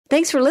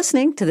Thanks for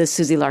listening to the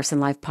Susie Larson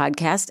Live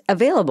podcast,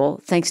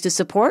 available thanks to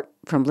support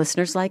from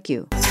listeners like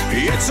you.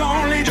 It's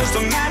only just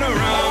a matter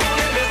of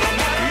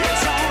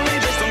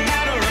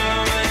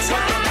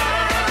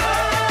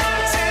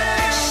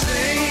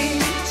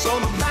sing, so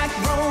the back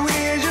row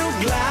is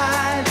you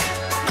glide,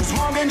 'cause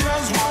walking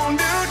just won't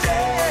do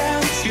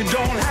dance. You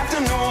don't have to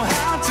know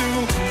how to.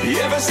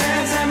 Ever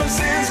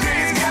since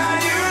grace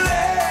got you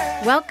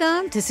there.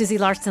 Welcome to Susie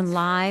Larson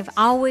Live.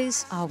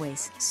 Always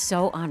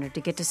so honored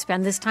to get to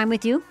spend this time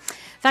with you. In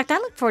fact, I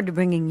look forward to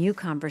bringing you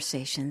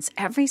conversations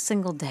every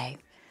single day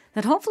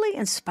that hopefully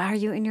inspire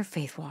you in your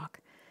faith walk,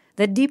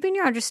 that deepen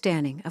your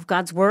understanding of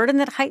God's Word, and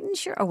that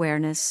heightens your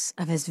awareness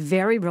of His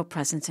very real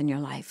presence in your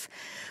life.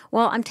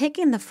 Well, I'm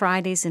taking the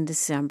Fridays in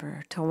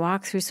December to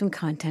walk through some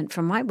content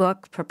from my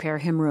book, Prepare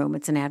Him Room.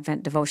 It's an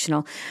Advent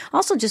devotional.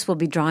 Also, just will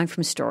be drawing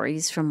from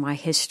stories from my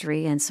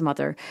history and some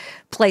other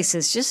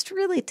places, just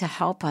really to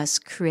help us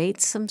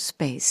create some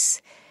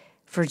space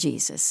for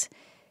Jesus.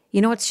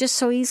 You know, it's just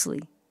so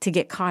easy to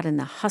get caught in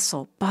the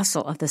hustle,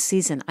 bustle of the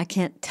season. I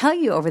can't tell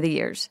you over the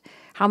years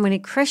how many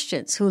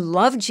Christians who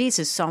love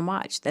Jesus so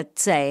much that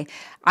say,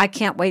 I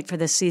can't wait for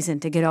this season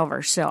to get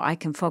over so I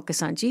can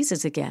focus on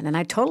Jesus again. And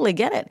I totally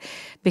get it,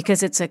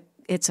 because it's a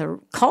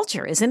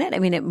culture, isn't it? I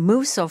mean, it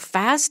moves so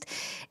fast,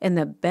 and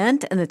the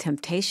bent and the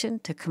temptation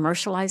to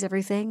commercialize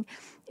everything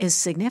is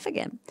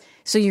significant.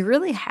 So you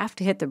really have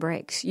to hit the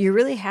brakes. You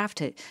really have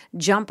to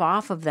jump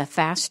off of the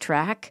fast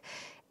track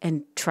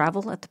and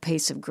travel at the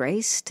pace of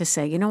grace to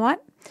say, you know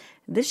what?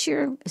 This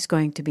year is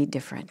going to be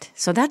different.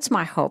 So that's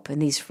my hope in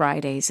these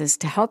Fridays, is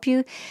to help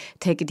you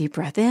take a deep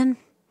breath in,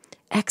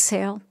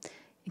 exhale,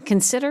 and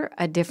consider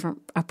a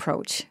different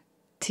approach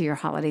to your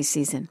holiday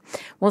season.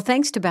 Well,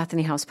 thanks to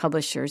Bethany House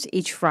Publishers,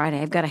 each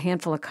Friday I've got a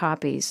handful of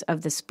copies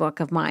of this book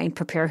of mine,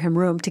 Prepare Him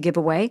Room, to give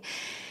away.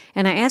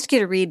 And I ask you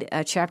to read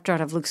a chapter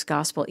out of Luke's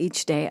Gospel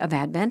each day of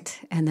Advent,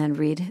 and then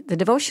read the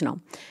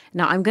devotional.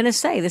 Now, I'm going to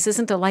say this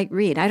isn't a light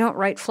read. I don't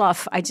write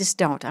fluff. I just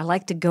don't. I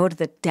like to go to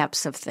the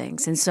depths of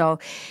things. And so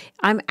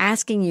I'm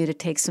asking you to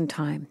take some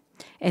time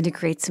and to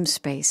create some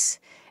space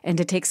and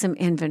to take some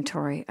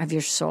inventory of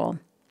your soul.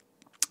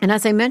 And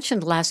as I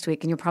mentioned last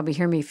week, and you'll probably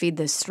hear me feed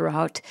this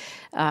throughout,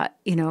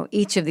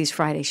 each of these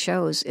Friday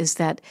shows, is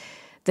that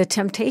the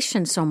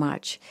temptation so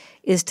much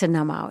is to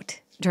numb out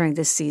during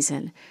this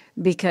season,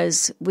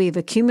 because we've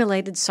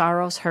accumulated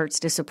sorrows, hurts,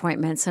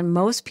 disappointments, and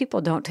most people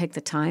don't take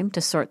the time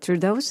to sort through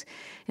those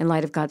in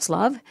light of God's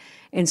love.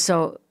 And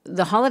so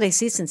the holiday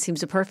season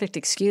seems a perfect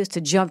excuse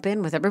to jump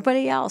in with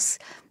everybody else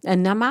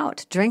and numb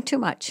out, drink too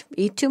much,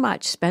 eat too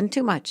much, spend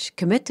too much,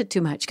 commit to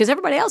too much, because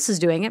everybody else is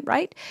doing it,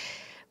 right?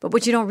 But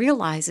what you don't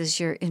realize is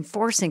you're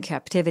enforcing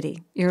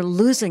captivity. You're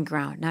losing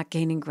ground, not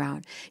gaining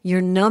ground.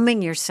 You're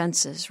numbing your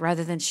senses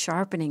rather than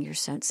sharpening your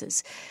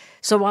senses.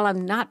 So while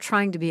I'm not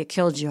trying to be a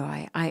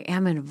killjoy, I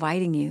am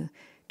inviting you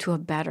to a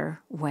better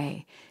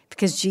way,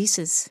 because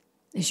Jesus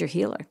is your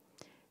healer.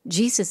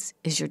 Jesus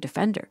is your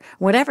defender.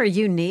 Whatever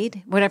you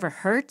need, whatever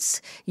hurts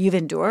you've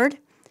endured,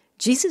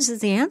 Jesus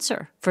is the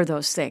answer for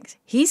those things.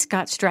 He's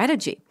got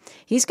strategy.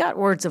 He's got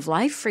words of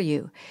life for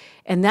you.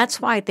 And that's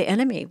why the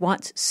enemy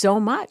wants so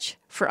much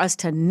for us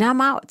to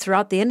numb out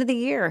throughout the end of the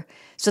year,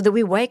 so that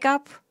we wake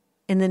up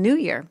in the new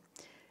year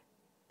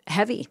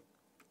heavy,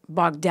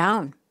 bogged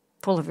down,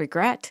 full of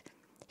regret.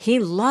 He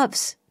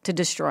loves to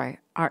destroy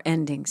our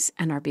endings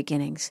and our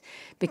beginnings,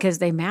 because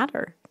they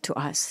matter to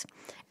us.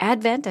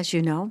 Advent, as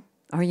you know,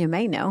 or you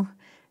may know,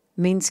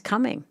 means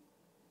coming,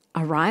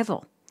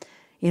 arrival.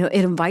 You know,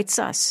 it invites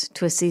us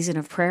to a season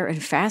of prayer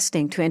and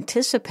fasting to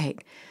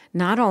anticipate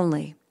not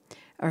only,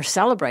 or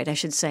celebrate, I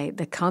should say,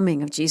 the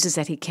coming of Jesus,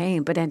 that He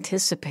came, but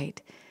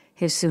anticipate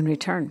His soon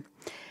return.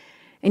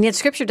 And yet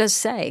Scripture does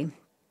say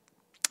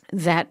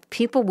that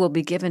people will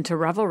be given to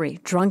revelry,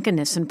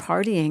 drunkenness, and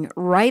partying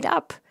right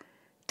up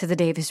to the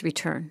day of His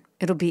return.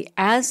 It'll be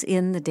as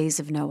in the days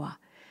of Noah.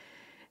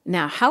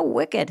 Now, how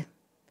wicked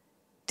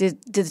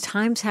did the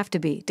times have to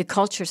be, did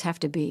cultures have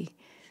to be,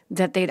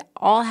 that they'd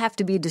all have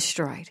to be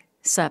destroyed,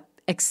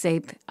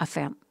 except a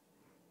family?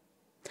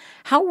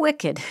 How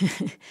wicked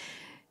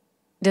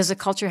does a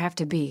culture have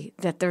to be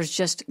that there's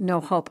just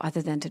no hope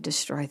other than to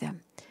destroy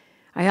them?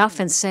 I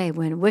often say,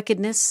 when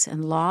wickedness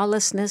and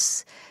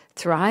lawlessness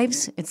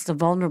thrives, it's the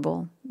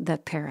vulnerable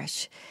that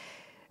perish.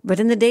 But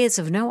in the days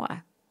of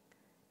Noah,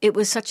 it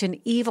was such an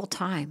evil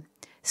time.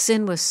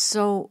 Sin was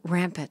so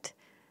rampant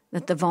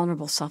that the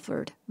vulnerable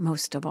suffered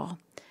most of all.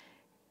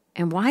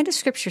 And why does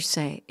Scripture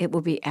say it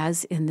will be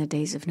as in the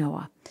days of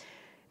Noah?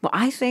 Well,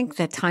 I think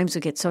that times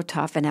will get so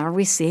tough, and are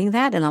we seeing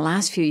that in the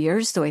last few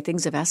years, the way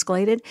things have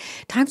escalated?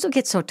 Times will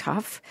get so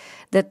tough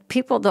that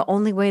people, the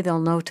only way they'll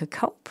know to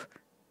cope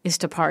is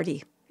to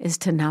party, is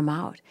to numb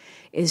out,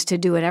 is to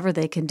do whatever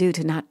they can do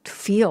to not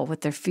feel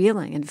what they're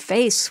feeling and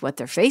face what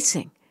they're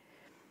facing.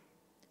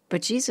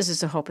 But Jesus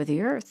is the hope of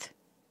the earth.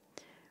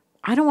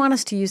 I don't want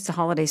us to use the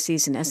holiday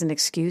season as an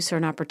excuse or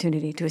an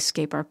opportunity to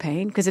escape our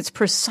pain, because it's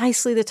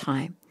precisely the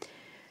time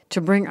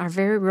to bring our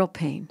very real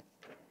pain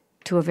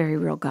to a very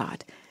real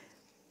God.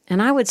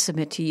 And I would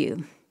submit to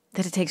you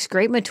that it takes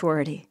great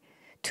maturity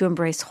to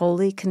embrace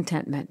holy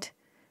contentment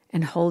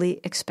and holy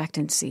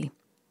expectancy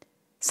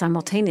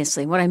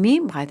simultaneously. What I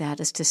mean by that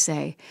is to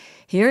say,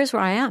 here's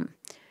where I am.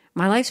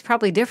 My life's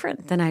probably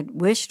different than I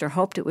wished or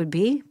hoped it would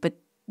be, but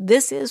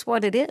this is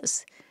what it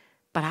is.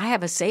 But I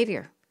have a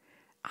Savior.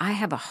 I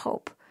have a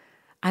hope.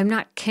 I'm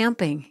not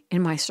camping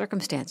in my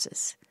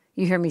circumstances.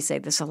 You hear me say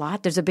this a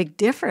lot. There's a big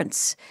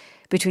difference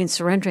between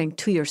surrendering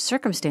to your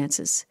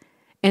circumstances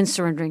and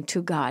surrendering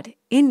to God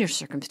in your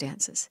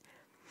circumstances.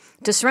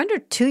 To surrender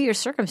to your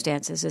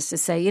circumstances is to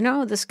say,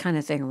 this kind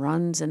of thing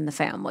runs in the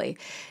family,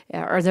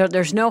 or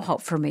there's no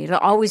hope for me. It'll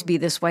always be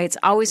this way. It's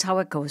always how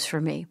it goes for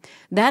me.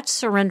 That's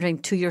surrendering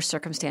to your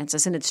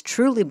circumstances, and it's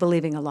truly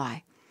believing a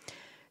lie.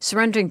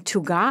 Surrendering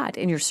to God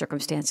in your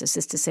circumstances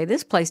is to say,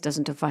 this place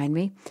doesn't define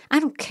me.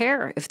 I don't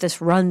care if this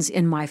runs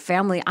in my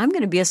family. I'm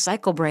going to be a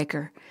cycle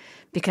breaker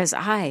because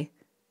I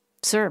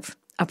serve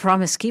a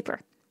promise keeper.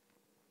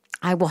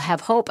 I will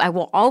have hope. I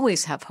will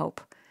always have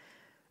hope.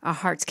 Our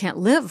hearts can't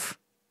live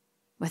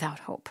without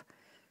hope.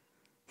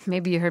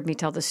 Maybe you heard me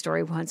tell this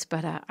story once,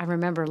 but I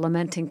remember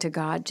lamenting to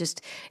God.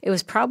 It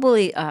was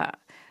probably a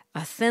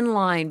thin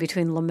line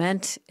between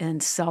lament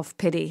and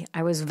self-pity.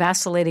 I was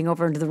vacillating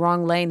over into the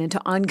wrong lane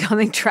into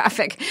oncoming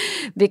traffic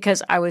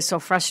because I was so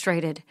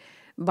frustrated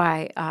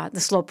by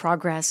the slow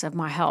progress of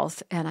my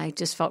health, and I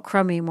just felt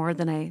crummy more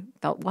than I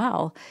felt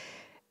well.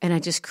 And I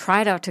just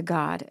cried out to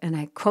God, and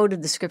I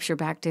quoted the scripture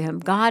back to him.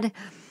 God,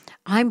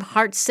 I'm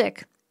heart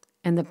sick.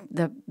 And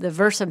the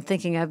verse I'm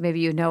thinking of, maybe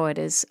you know it,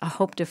 is a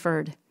hope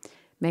deferred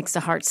makes the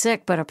heart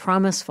sick, but a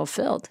promise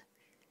fulfilled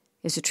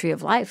is a tree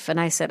of life. And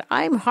I said,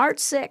 I'm heart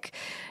sick.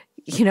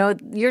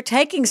 You're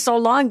taking so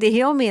long to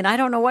heal me, and I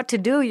don't know what to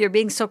do. You're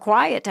being so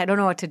quiet. I don't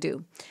know what to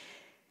do.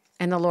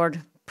 And the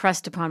Lord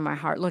pressed upon my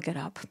heart, look it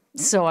up.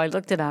 So I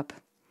looked it up.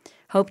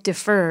 Hope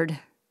deferred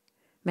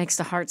makes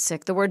the heart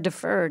sick. The word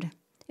deferred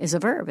is a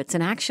verb. It's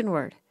an action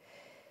word.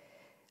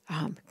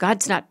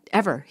 God's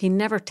he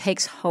never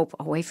takes hope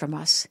away from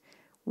us.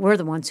 We're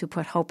the ones who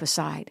put hope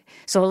aside.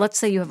 So let's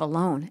say you have a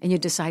loan and you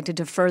decide to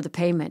defer the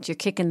payment. You're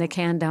kicking the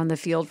can down the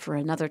field for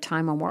another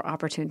time, a more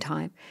opportune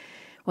time.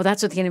 Well,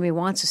 that's what the enemy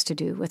wants us to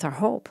do with our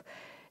hope.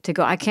 To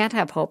go, I can't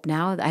have hope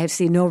now. I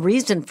see no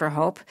reason for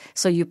hope.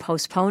 So you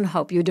postpone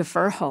hope. You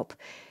defer hope.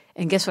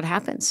 And guess what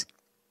happens?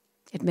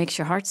 It makes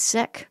your heart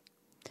sick.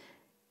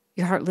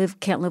 Your heart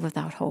can't live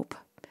without hope.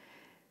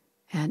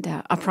 And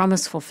a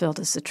promise fulfilled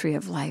is the tree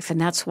of life. And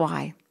that's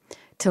why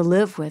to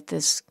live with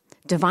this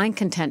divine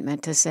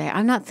contentment, to say,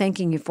 I'm not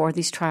thanking you for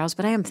these trials,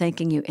 but I am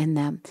thanking you in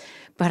them.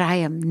 But I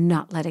am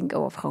not letting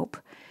go of hope,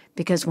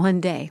 because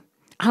one day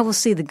I will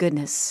see the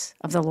goodness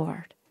of the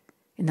Lord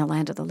in the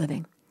land of the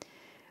living.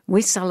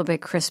 We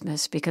celebrate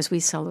Christmas because we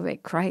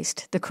celebrate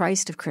Christ, the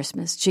Christ of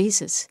Christmas,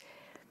 Jesus,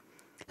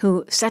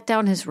 who set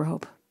down his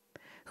robe,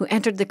 who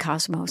entered the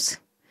cosmos,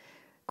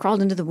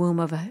 crawled into the womb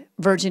of a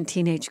virgin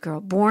teenage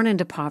girl, born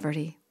into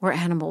poverty where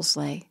animals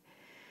lay,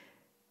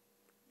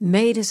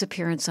 made his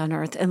appearance on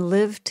earth and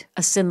lived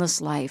a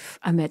sinless life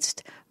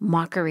amidst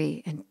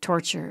mockery and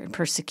torture and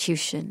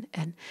persecution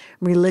and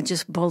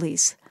religious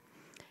bullies.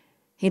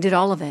 He did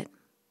all of it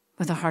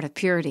with a heart of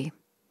purity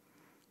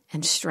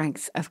and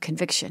strength of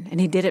conviction, and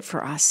he did it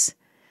for us.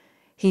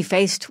 He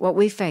faced what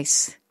we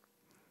face,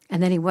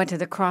 and then he went to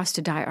the cross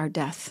to die our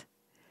death.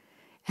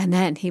 And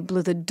then he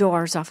blew the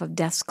doors off of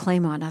death's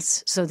claim on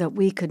us so that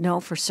we could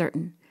know for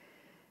certain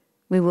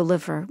we will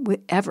live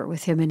forever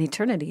with him in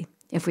eternity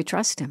if we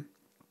trust him.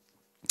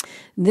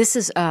 This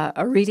is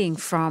a reading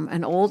from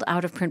an old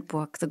out-of-print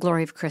book, The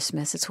Glory of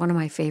Christmas. It's one of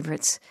my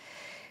favorites,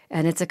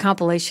 and it's a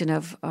compilation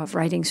of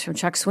writings from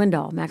Chuck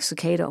Swindoll, Max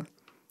Lucado,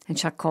 and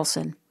Chuck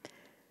Colson.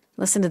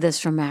 Listen to this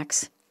from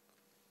Max.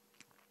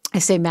 I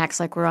say Max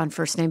like we're on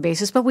first-name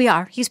basis, but we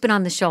are. He's been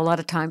on the show a lot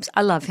of times.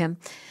 I love him.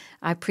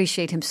 I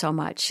appreciate him so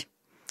much.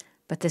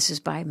 But this is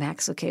by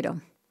Max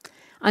Lucado.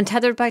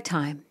 Untethered by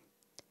time,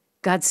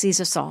 God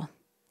sees us all.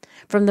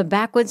 From the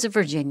backwoods of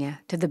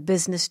Virginia to the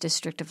business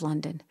district of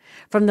London,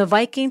 from the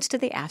Vikings to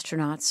the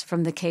astronauts,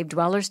 from the cave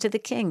dwellers to the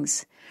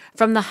kings,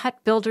 from the hut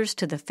builders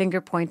to the finger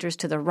pointers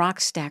to the rock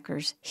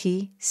stackers,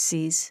 he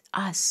sees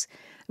us.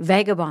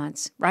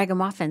 Vagabonds,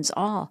 ragamuffins,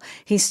 all.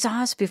 He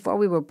saw us before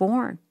we were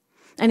born,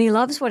 and he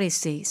loves what he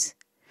sees.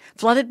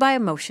 Flooded by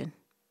emotion,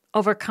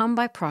 overcome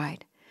by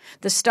pride,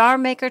 the star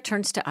maker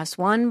turns to us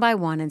one by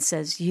one and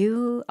says,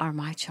 "You are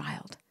my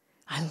child.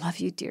 I love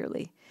you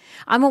dearly.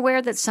 I'm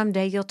aware that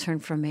someday you'll turn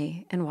from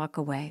me and walk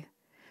away.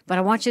 But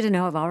I want you to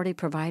know I've already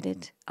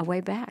provided a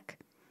way back.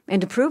 And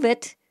to prove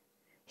it,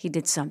 he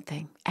did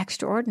something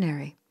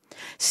extraordinary.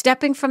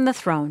 Stepping from the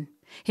throne,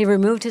 he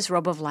removed his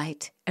robe of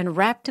light and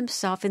wrapped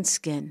himself in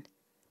skin,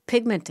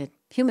 pigmented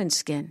human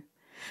skin.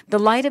 The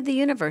light of the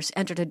universe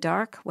entered a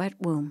dark, wet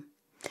womb.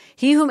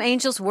 He whom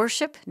angels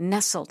worship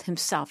nestled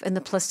himself in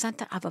the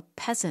placenta of a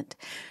peasant,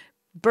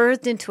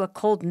 birthed into a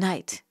cold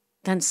night,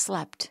 then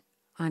slept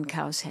on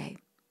cow's hay.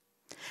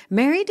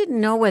 Mary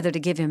didn't know whether to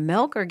give him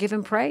milk or give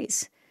him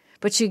praise,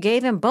 but she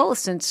gave him both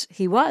since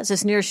he was,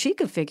 as near as she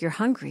could figure,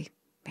 hungry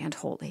and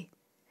holy.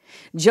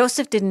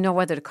 Joseph didn't know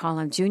whether to call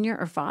him junior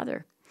or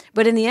father,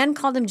 but in the end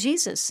called him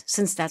Jesus,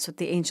 since that's what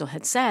the angel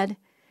had said,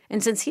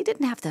 and since he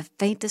didn't have the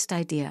faintest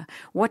idea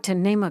what to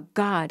name a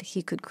God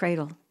he could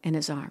cradle in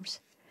his arms.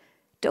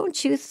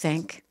 Don't you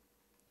think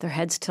their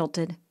heads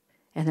tilted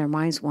and their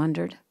minds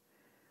wondered,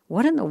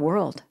 what in the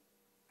world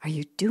are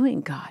you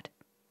doing, God?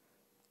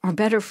 Or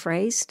better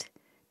phrased,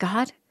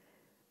 God,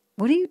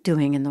 what are you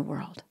doing in the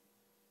world?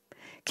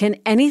 Can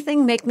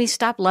anything make me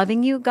stop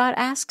loving you, God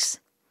asks.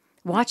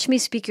 Watch me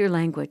speak your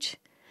language,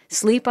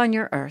 sleep on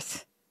your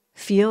earth,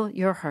 feel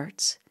your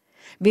hurts.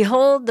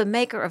 Behold the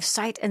maker of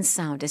sight and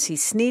sound as he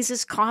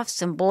sneezes,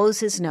 coughs, and blows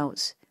his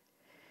nose.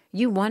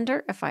 You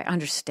wonder if I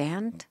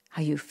understand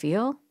how you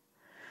feel?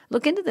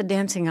 Look into the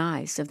dancing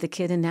eyes of the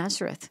kid in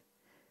Nazareth.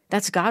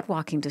 That's God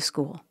walking to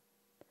school.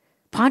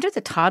 Ponder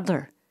the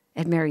toddler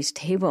at Mary's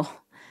table.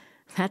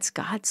 That's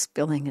God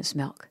spilling his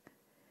milk.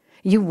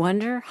 You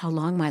wonder how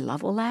long my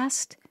love will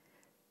last?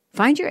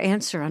 Find your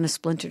answer on a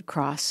splintered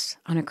cross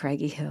on a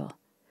craggy hill.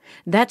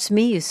 That's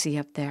me you see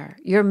up there,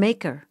 your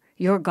maker,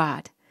 your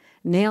God,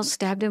 nails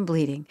stabbed and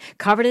bleeding,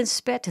 covered in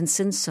spit and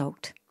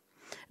sin-soaked.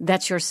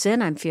 That's your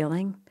sin I'm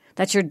feeling.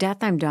 That's your death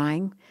I'm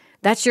dying.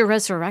 That's your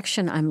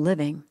resurrection I'm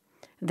living.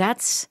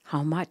 That's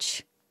how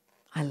much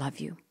I love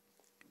you.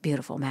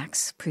 Beautiful,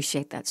 Max.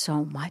 Appreciate that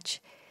so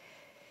much.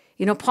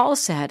 You know, Paul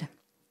said,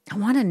 I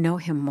want to know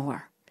him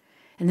more.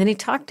 And then he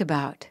talked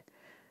about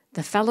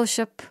the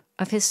fellowship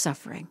of his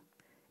suffering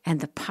and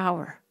the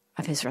power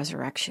of his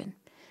resurrection.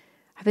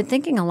 I've been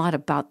thinking a lot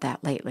about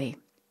that lately,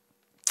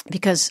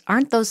 because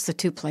aren't those the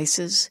two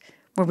places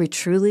where we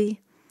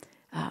truly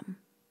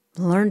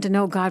learn to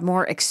know God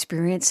more,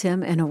 experience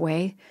him in a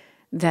way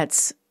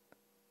that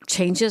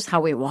changes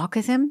how we walk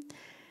with him?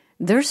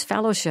 There's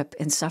fellowship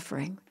in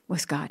suffering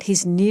with God.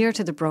 He's near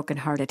to the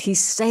brokenhearted. He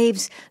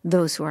saves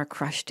those who are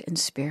crushed in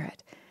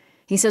spirit.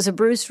 He says, a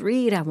bruised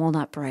reed I will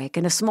not break,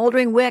 and a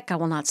smoldering wick I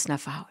will not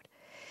snuff out.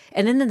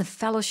 And then in the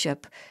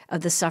fellowship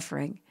of the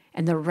suffering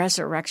and the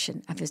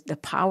resurrection of the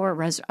power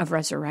of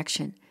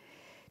resurrection,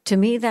 to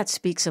me that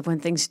speaks of when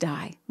things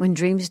die, when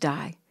dreams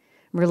die,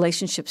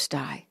 relationships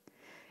die,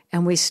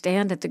 and we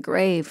stand at the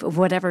grave of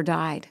whatever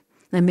died.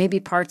 And maybe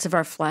parts of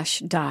our flesh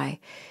die,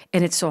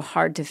 and it's so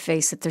hard to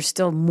face that there's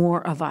still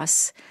more of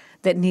us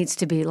that needs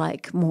to be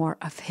like more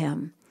of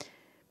him.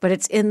 But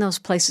it's in those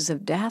places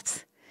of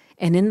death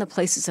and in the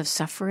places of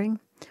suffering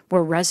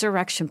where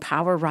resurrection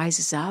power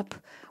rises up,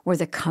 where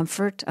the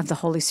comfort of the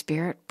Holy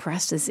Spirit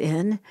presses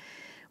in.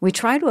 We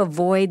try to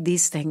avoid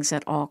these things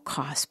at all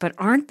costs, but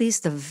aren't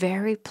these the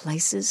very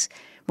places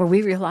where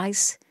we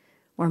realize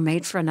we're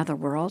made for another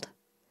world?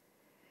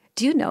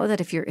 Do you know that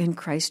if you're in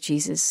Christ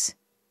Jesus,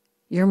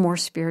 you're more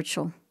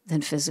spiritual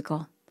than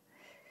physical?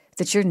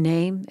 That your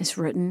name is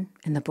written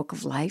in the book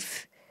of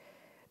life?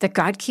 That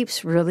God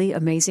keeps really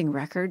amazing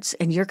records,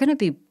 and you're going to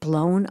be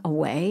blown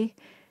away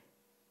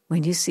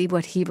when you see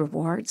what he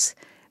rewards?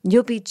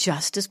 You'll be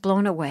just as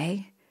blown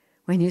away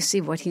when you see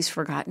what he's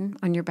forgotten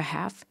on your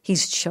behalf.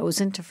 He's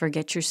chosen to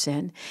forget your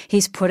sin.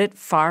 He's put it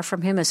far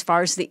from him, as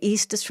far as the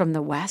east is from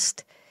the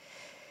west.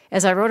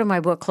 As I wrote in my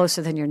book,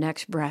 Closer Than Your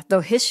Next Breath, though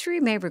history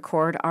may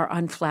record our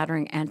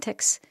unflattering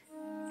antics,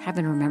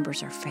 heaven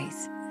remembers our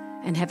faith,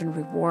 and heaven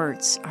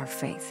rewards our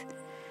faith.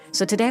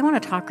 So today I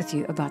want to talk with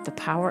you about the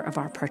power of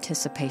our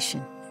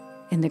participation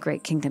in the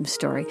great kingdom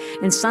story,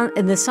 in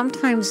the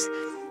sometimes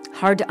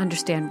hard to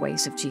understand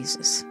ways of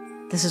Jesus.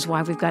 This is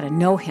why we've got to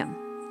know him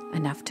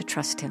enough to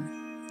trust him.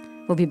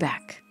 We'll be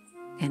back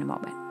in a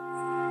moment.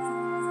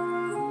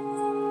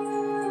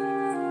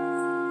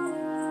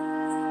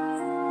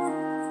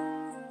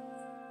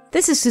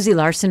 This is Susie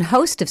Larson,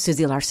 host of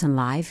Susie Larson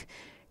Live.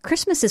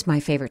 Christmas is my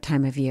favorite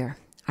time of year.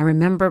 I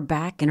remember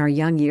back in our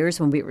young years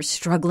when we were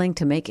struggling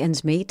to make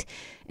ends meet,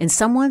 and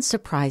someone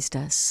surprised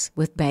us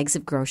with bags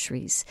of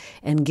groceries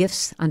and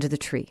gifts under the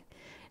tree.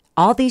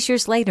 All these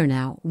years later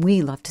now,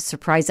 we love to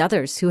surprise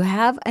others who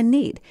have a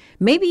need.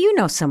 Maybe you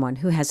know someone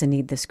who has a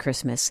need this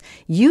Christmas.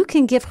 You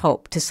can give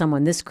hope to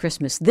someone this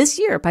Christmas, this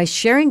year, by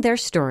sharing their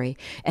story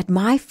at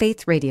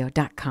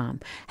myfaithradio.com.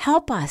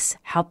 Help us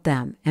help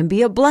them and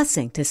be a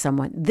blessing to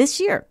someone this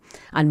year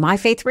on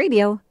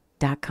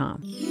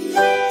myfaithradio.com.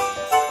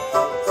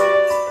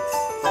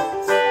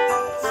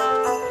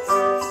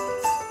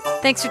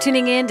 Thanks for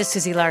tuning in to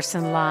Susie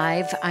Larson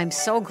Live. I'm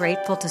so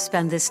grateful to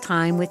spend this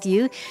time with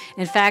you.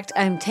 In fact,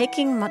 I'm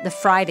taking the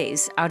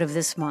Fridays out of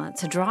this month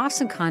to draw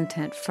some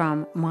content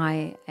from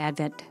my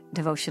Advent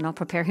devotional,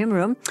 Prepare Him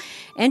Room,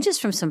 and just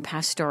from some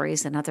past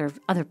stories and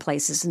other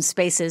places and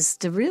spaces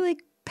to really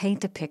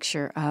paint a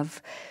picture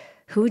of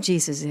who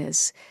Jesus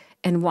is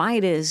and why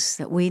it is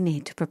that we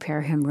need to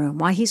prepare him room,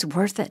 why he's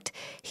worth it.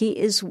 He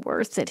is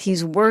worth it.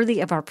 He's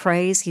worthy of our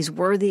praise. He's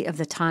worthy of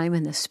the time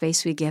and the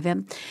space we give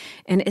him.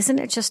 And isn't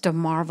it just a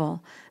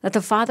marvel that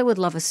the Father would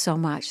love us so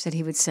much that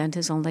he would send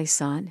his only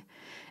Son?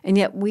 And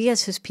yet we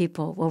as his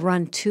people will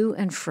run to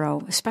and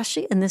fro,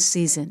 especially in this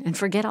season, and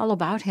forget all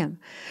about him,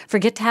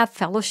 forget to have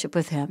fellowship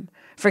with him,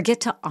 forget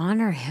to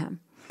honor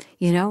him.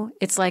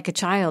 It's like a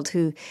child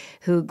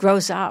who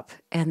grows up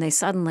and they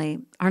suddenly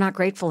are not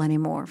grateful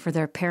anymore for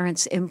their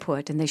parents'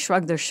 input, and they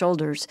shrug their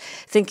shoulders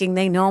thinking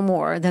they know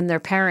more than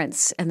their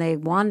parents, and they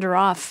wander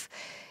off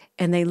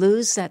and they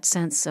lose that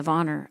sense of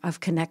honor, of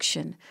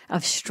connection,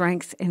 of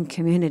strength and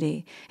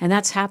community. And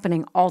that's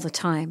happening all the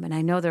time. And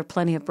I know there are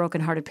plenty of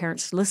brokenhearted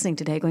parents listening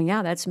today going,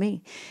 yeah, that's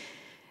me.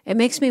 It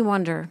makes me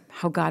wonder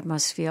how God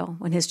must feel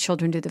when his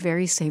children do the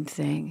very same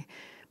thing,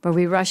 where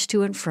we rush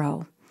to and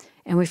fro,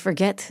 and we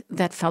forget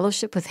that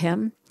fellowship with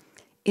him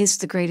is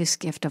the greatest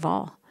gift of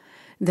all.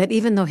 That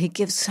even though he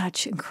gives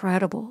such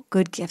incredible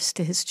good gifts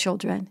to his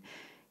children,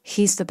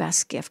 he's the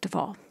best gift of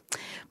all.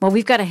 Well,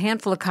 we've got a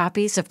handful of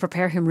copies of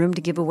Prepare Him Room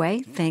to give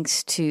away,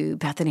 thanks to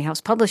Bethany House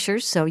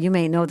Publishers, so you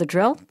may know the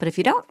drill, but if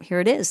you don't,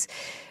 here it is.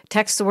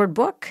 Text the word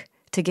book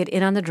to get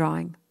in on the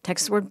drawing.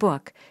 Text the word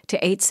book to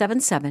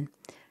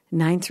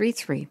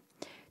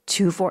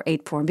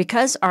 877-933-2484. And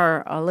because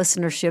our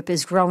listenership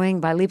is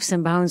growing by leaps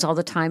and bounds all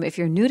the time, if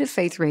you're new to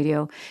Faith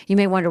Radio, you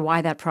may wonder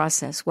why that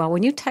process. Well,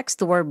 when you text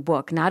the word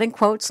book, not in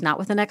quotes, not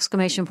with an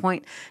exclamation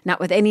point, not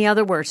with any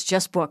other words,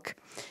 just book,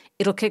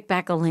 it'll kick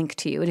back a link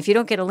to you. And if you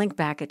don't get a link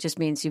back, it just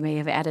means you may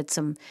have added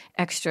some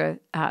extra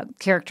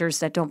characters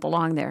that don't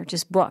belong there.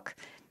 Just book.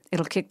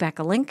 It'll kick back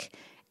a link,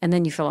 and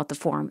then you fill out the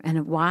form.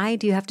 And why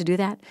do you have to do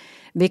that?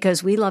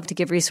 Because we love to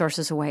give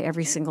resources away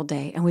every single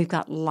day, and we've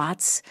got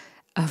lots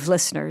of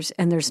listeners,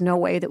 and there's no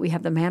way that we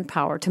have the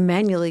manpower to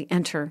manually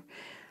enter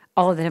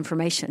all of that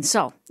information.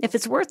 So if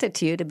it's worth it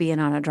to you to be in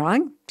on a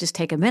drawing, just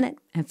take a minute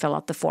and fill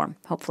out the form.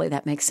 Hopefully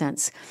that makes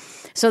sense.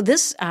 So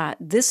this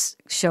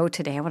show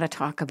today, I want to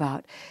talk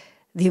about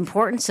the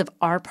importance of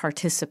our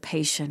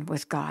participation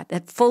with God,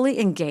 that fully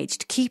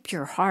engaged, keep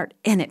your heart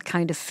in it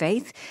kind of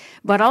faith,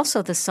 but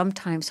also the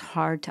sometimes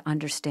hard to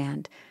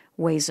understand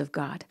ways of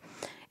God.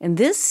 And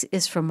this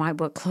is from my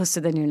book,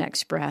 Closer Than Your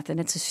Next Breath, and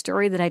it's a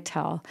story that I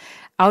tell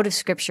out of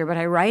Scripture, but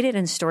I write it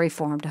in story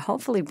form to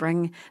hopefully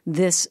bring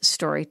this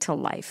story to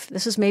life.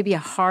 This is maybe a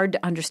hard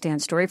to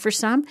understand story for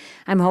some.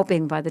 I'm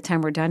hoping by the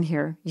time we're done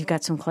here, you've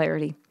got some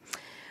clarity.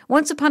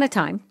 Once upon a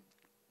time,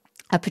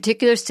 a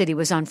particular city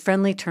was on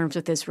friendly terms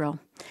with Israel,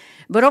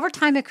 but over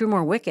time it grew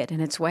more wicked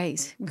in its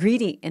ways,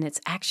 greedy in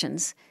its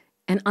actions,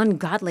 and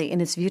ungodly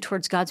in its view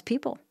towards God's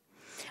people.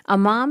 A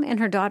mom and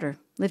her daughter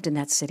lived in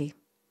that city.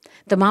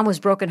 The mom was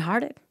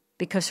brokenhearted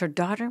because her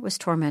daughter was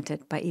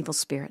tormented by evil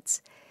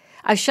spirits.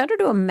 I shudder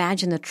to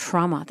imagine the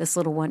trauma this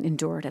little one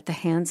endured at the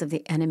hands of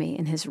the enemy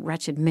and his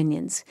wretched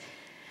minions.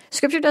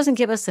 Scripture doesn't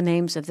give us the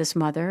names of this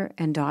mother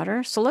and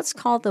daughter, so let's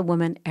call the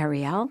woman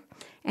Ariel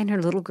and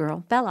her little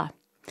girl Bella.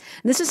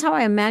 And this is how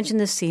I imagine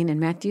this scene in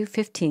Matthew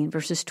 15,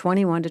 verses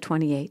 21 to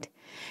 28.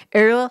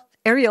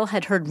 Ariel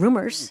had heard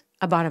rumors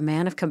about a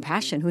man of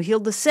compassion who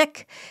healed the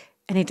sick,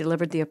 and he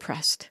delivered the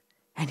oppressed.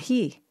 And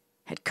he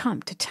had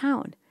come to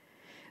town.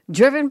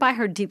 Driven by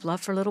her deep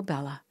love for little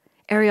Bella,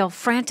 Ariel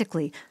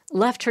frantically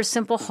left her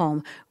simple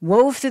home,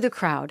 wove through the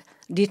crowd,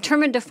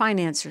 determined to find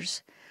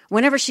answers.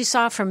 Whenever she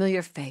saw a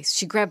familiar face,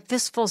 she grabbed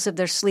fistfuls of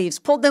their sleeves,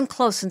 pulled them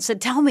close, and said,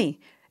 "Tell me,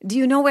 do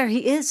you know where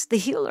he is, the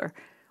healer?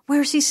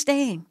 Where is he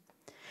staying?"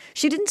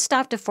 She didn't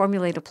stop to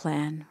formulate a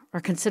plan or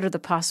consider the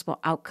possible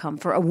outcome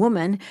for a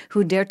woman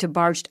who dared to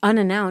barge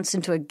unannounced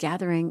into a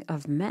gathering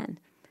of men.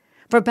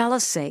 For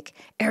Bella's sake,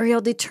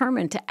 Ariel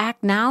determined to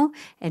act now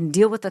and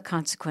deal with the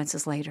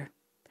consequences later.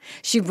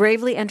 She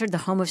bravely entered the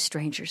home of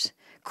strangers,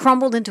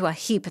 crumbled into a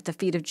heap at the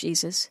feet of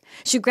Jesus.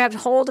 She grabbed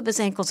hold of his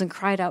ankles and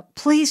cried out,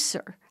 "Please,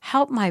 sir,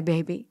 help my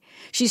baby.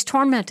 She's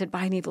tormented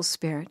by an evil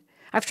spirit.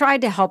 I've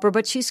tried to help her,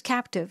 but she's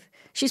captive.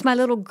 She's my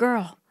little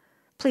girl.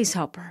 Please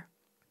help her."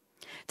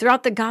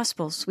 Throughout the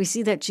Gospels, we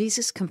see that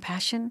Jesus'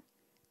 compassion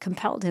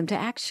compelled him to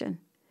action.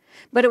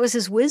 But it was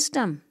his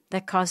wisdom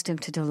that caused him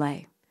to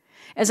delay.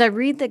 As I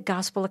read the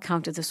Gospel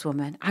account of this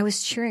woman, I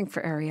was cheering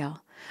for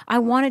Ariel. I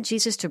wanted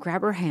Jesus to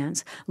grab her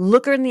hands,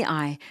 look her in the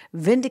eye,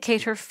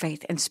 vindicate her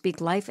faith, and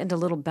speak life into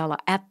little Bella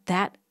at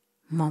that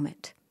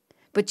moment.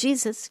 But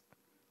Jesus,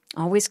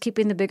 always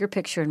keeping the bigger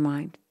picture in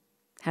mind,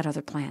 had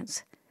other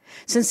plans.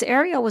 Since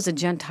Ariel was a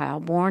Gentile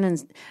born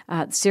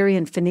in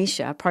Syrian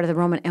Phoenicia, part of the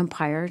Roman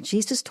Empire,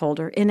 Jesus told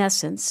her, in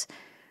essence,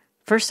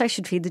 first I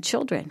should feed the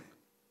children,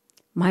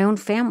 my own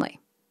family,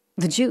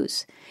 the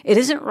Jews. It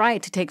isn't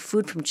right to take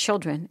food from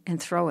children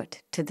and throw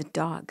it to the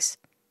dogs.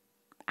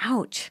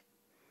 Ouch.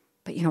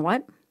 But you know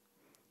what?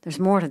 There's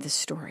more to this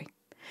story.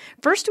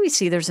 First, we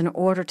see there's an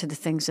order to the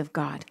things of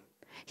God.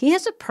 He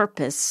has a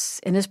purpose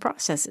in his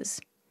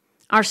processes.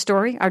 Our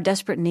story, our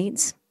desperate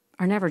needs,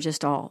 are never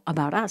just all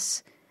about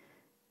us.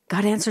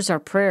 God answers our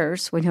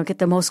prayers when he'll get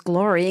the most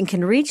glory and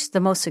can reach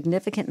the most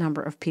significant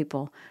number of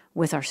people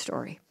with our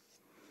story.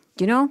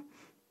 You know,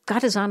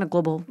 God is on a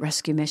global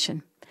rescue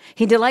mission.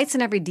 He delights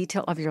in every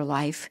detail of your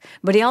life,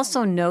 but he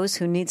also knows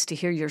who needs to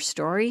hear your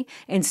story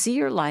and see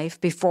your life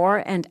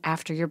before and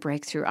after your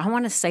breakthrough. I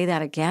want to say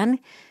that again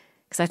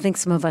because I think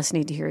some of us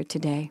need to hear it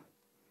today.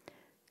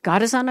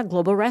 God is on a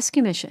global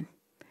rescue mission.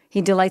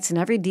 He delights in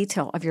every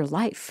detail of your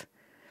life,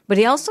 but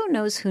he also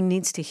knows who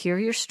needs to hear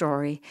your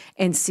story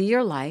and see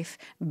your life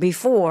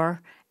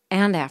before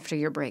and after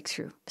your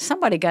breakthrough.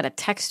 Somebody got to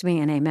text me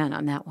an amen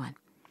on that one.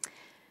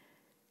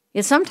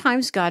 Yet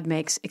sometimes God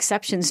makes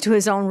exceptions to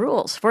his own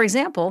rules. For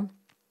example,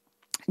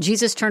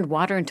 Jesus turned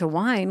water into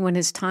wine when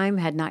his time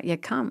had not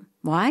yet come.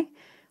 Why?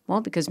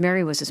 Well, because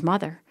Mary was his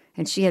mother,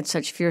 and she had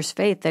such fierce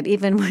faith that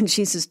even when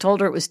Jesus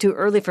told her it was too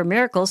early for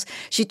miracles,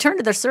 she turned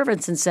to the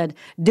servants and said,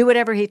 "Do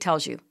whatever he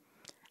tells you."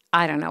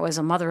 I don't know, as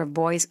a mother of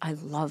boys, I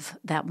love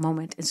that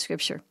moment in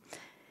Scripture.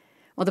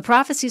 Well, the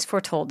prophecies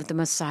foretold that the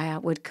Messiah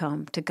would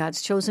come to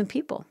God's chosen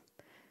people.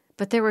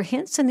 But there were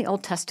hints in the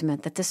Old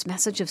Testament that this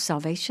message of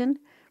salvation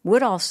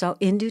would also,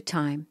 in due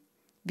time,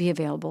 be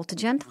available to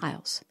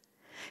Gentiles.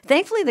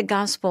 Thankfully, the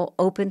gospel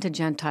opened to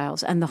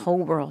Gentiles and the whole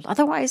world.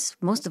 Otherwise,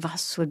 most of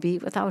us would be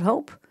without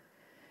hope.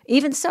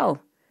 Even so,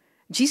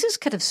 Jesus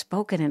could have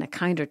spoken in a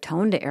kinder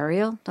tone to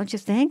Ariel, don't you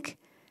think?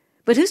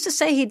 But who's to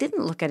say he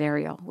didn't look at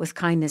Ariel with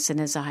kindness in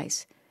his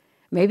eyes?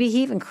 Maybe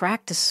he even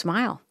cracked a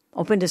smile,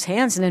 opened his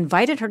hands, and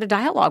invited her to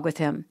dialogue with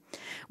him.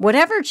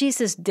 Whatever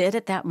Jesus did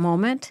at that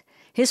moment,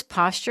 his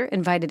posture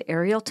invited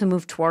Ariel to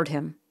move toward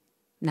him,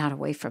 not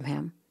away from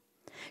him.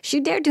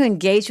 She dared to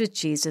engage with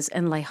Jesus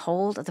and lay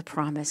hold of the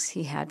promise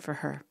he had for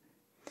her.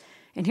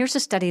 And here's a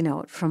study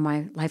note from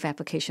my Life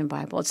Application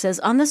Bible. It says,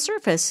 on the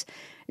surface,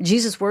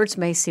 Jesus' words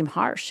may seem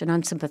harsh and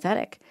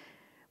unsympathetic,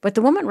 but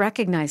the woman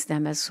recognized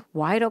them as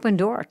wide open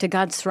door to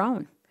God's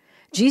throne.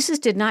 Jesus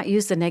did not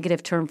use the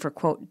negative term for,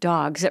 quote,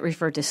 dogs that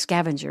referred to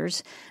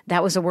scavengers.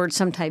 That was a word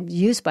sometimes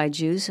used by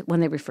Jews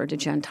when they referred to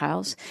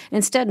Gentiles.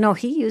 Instead, no,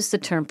 he used the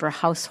term for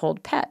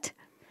household pet.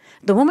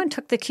 The woman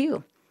took the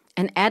cue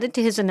and added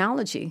to his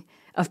analogy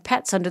of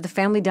pets under the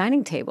family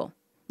dining table.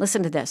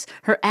 Listen to this.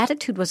 Her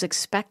attitude was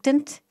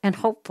expectant and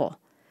hopeful,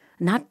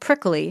 not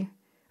prickly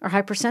or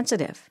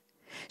hypersensitive.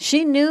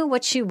 She knew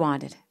what she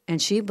wanted,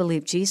 and she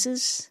believed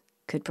Jesus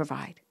could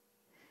provide.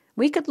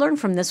 We could learn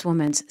from this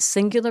woman's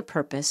singular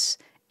purpose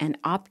and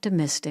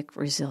optimistic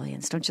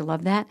resilience. Don't you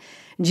love that?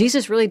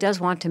 Jesus really does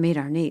want to meet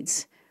our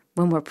needs.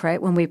 When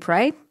we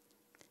pray,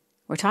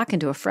 we're talking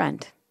to a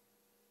friend.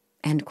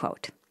 End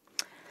quote.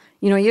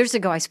 You know, years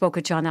ago, I spoke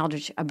with John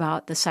Eldridge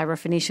about the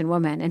Syrophoenician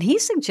woman, and he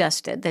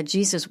suggested that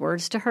Jesus'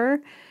 words to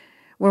her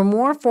were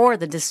more for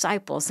the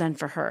disciples than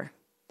for her.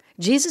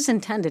 Jesus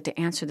intended to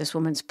answer this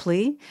woman's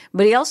plea,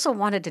 but he also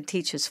wanted to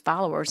teach his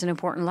followers an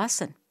important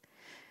lesson.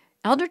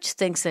 Eldridge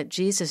thinks that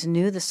Jesus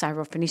knew the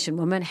Syrophoenician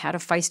woman had a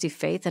feisty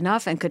faith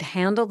enough and could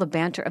handle the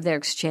banter of their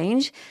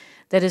exchange,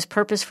 that his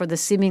purpose for the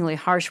seemingly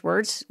harsh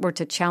words were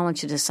to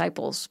challenge the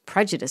disciples'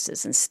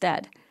 prejudices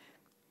instead.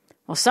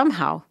 Well,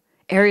 somehow,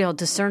 Ariel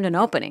discerned an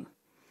opening,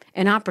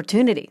 an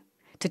opportunity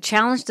to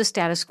challenge the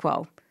status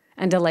quo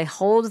and to lay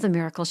hold of the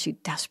miracle she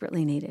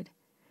desperately needed.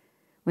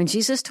 When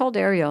Jesus told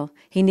Ariel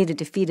he needed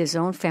to feed his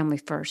own family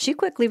first, she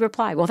quickly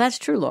replied, "Well, that's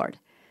true, Lord.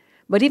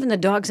 But even the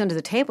dogs under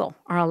the table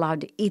are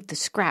allowed to eat the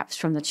scraps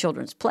from the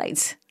children's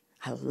plates."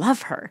 I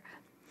love her.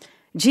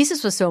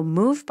 Jesus was so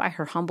moved by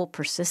her humble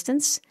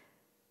persistence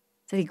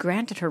that he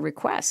granted her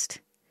request.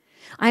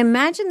 I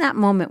imagine that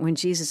moment when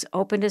Jesus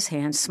opened his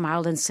hands,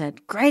 smiled, and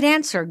said, "Great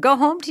answer. Go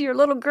home to your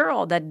little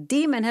girl. That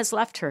demon has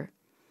left her."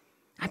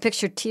 I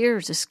pictured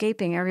tears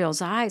escaping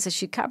Ariel's eyes as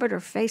she covered her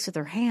face with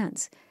her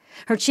hands.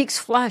 Her cheeks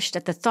flushed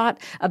at the thought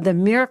of the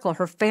miracle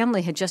her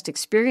family had just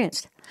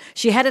experienced.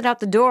 She headed out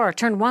the door,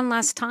 turned one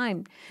last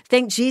time,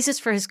 thanked Jesus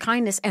for his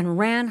kindness, and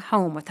ran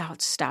home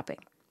without stopping.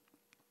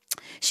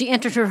 She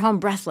entered her home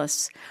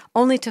breathless,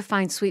 only to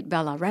find sweet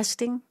Bella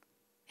resting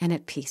and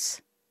at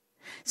peace.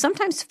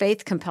 Sometimes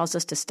faith compels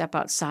us to step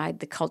outside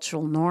the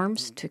cultural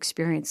norms to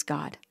experience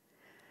God.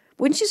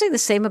 Wouldn't you say the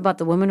same about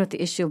the woman with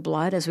the issue of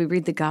blood as we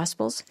read the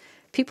Gospels?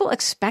 People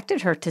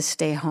expected her to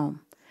stay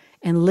home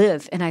and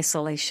live in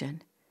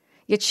isolation.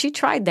 Yet she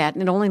tried that,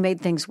 and it only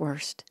made things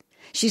worse.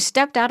 She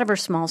stepped out of her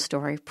small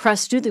story,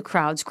 pressed through the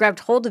crowds,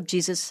 grabbed hold of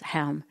Jesus'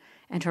 hem,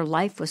 and her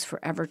life was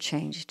forever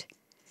changed.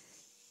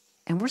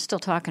 And we're still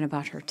talking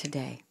about her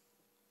today.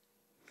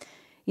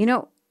 You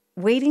know,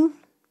 waiting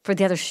for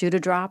the other shoe to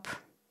drop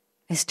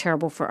is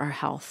terrible for our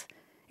health.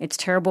 It's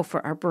terrible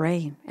for our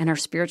brain and our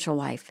spiritual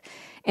life,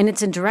 and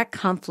it's in direct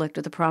conflict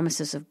with the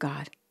promises of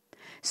God.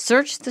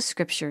 Search the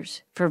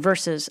scriptures for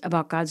verses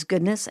about God's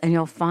goodness, and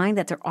you'll find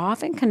that they're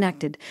often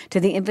connected to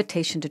the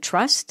invitation to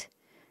trust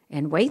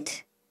and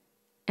wait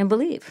and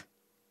believe.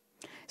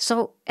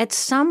 So at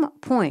some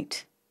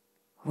point,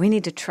 we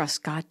need to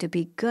trust God to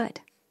be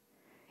good.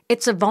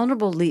 It's a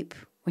vulnerable leap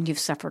when you've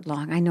suffered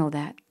long. I know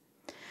that.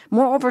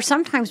 Moreover,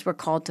 sometimes we're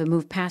called to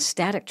move past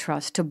static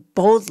trust to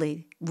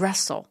boldly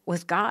wrestle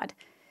with God,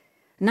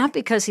 not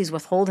because he's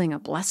withholding a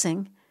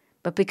blessing,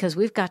 but because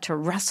we've got to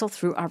wrestle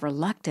through our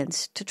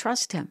reluctance to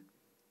trust him.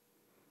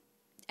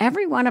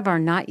 Every one of our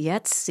not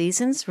yet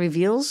seasons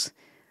reveals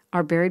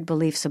our buried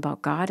beliefs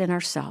about God and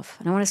ourselves.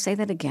 And I want to say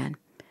that again.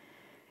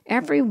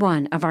 Every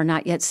one of our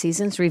not yet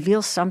seasons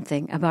reveals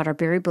something about our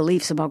buried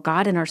beliefs about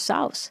God and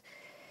ourselves.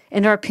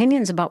 And our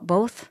opinions about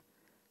both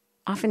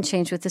often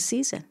change with the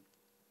season.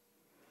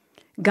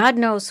 God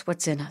knows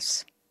what's in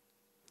us,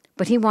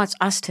 but he wants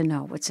us to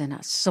know what's in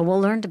us, so we'll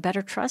learn to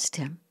better trust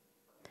him.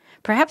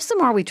 Perhaps the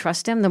more we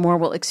trust him, the more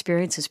we'll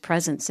experience his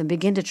presence and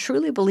begin to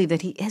truly believe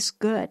that he is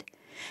good.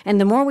 And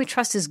the more we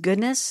trust his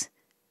goodness,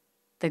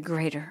 the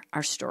greater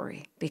our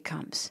story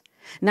becomes.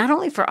 Not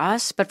only for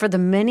us, but for the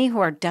many who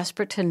are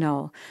desperate to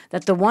know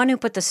that the one who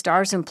put the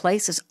stars in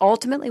place is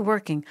ultimately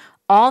working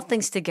all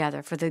things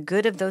together for the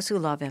good of those who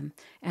love him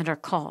and are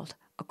called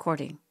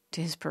according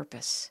to his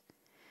purpose.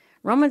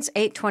 Romans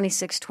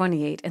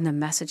 8:26-28 in the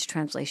Message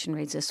translation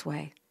reads this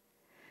way.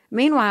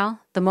 Meanwhile,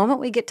 the moment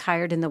we get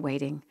tired in the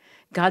waiting,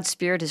 God's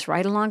Spirit is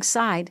right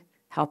alongside,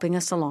 helping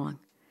us along.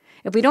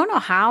 If we don't know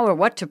how or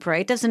what to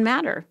pray, it doesn't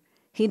matter.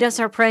 He does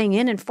our praying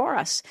in and for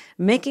us,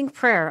 making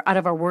prayer out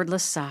of our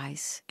wordless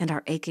sighs and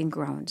our aching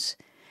groans.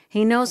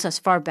 He knows us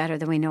far better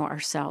than we know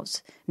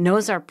ourselves,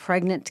 knows our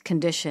pregnant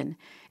condition,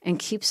 and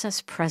keeps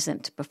us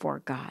present before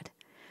God.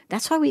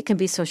 That's why we can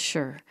be so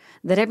sure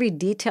that every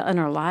detail in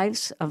our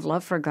lives of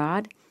love for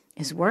God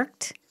is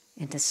worked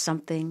into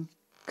something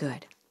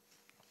good.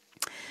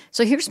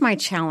 So here's my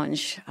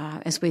challenge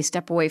as we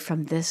step away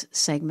from this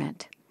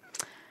segment.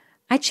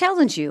 I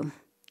challenge you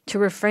to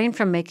refrain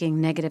from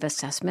making negative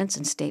assessments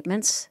and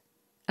statements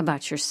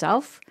about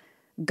yourself,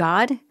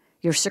 God,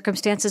 your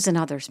circumstances, and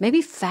others.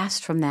 Maybe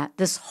fast from that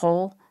this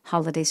whole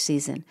holiday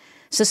season.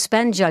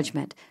 Suspend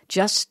judgment.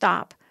 Just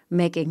stop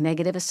making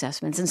negative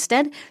assessments.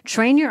 Instead,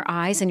 train your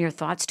eyes and your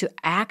thoughts to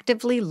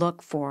actively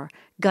look for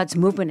God's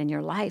movement in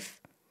your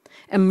life.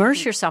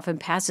 Immerse yourself in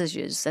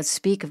passages that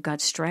speak of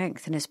God's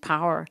strength and his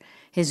power,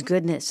 his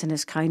goodness, and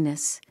his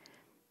kindness.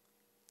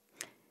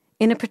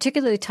 In a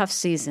particularly tough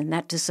season,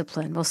 that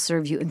discipline will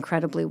serve you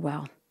incredibly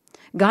well.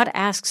 God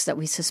asks that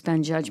we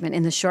suspend judgment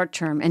in the short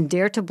term and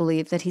dare to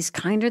believe that he's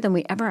kinder than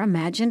we ever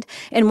imagined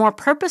and more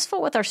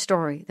purposeful with our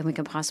story than we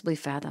can possibly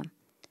fathom.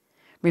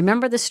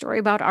 Remember the story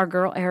about our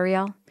girl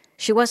Ariel?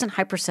 She wasn't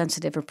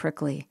hypersensitive or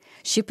prickly.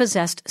 She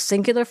possessed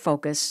singular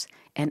focus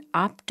and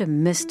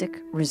optimistic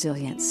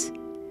resilience.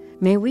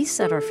 May we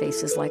set our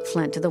faces like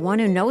flint to the one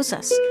who knows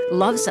us,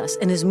 loves us,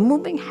 and is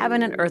moving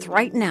heaven and earth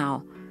right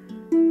now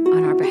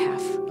on our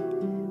behalf.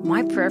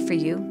 My prayer for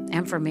you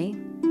and for me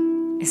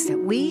is that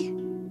we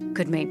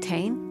could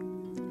maintain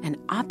an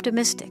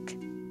optimistic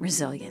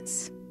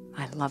resilience.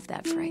 I love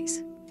that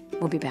phrase.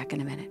 We'll be back in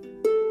a minute.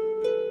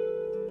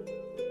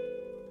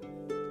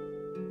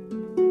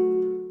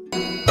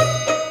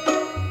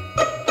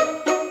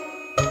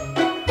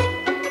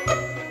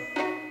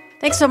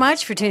 Thanks so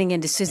much for tuning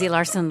in to Susie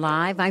Larson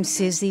Live. I'm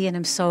Susie, and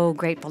I'm so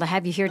grateful to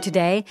have you here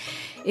today.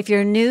 If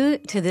you're new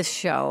to this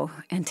show,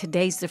 and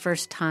today's the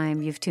first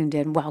time you've tuned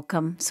in,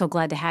 welcome. So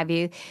glad to have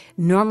you.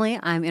 Normally,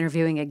 I'm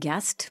interviewing a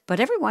guest, but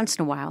every once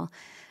in a while,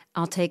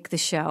 I'll take the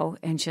show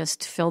and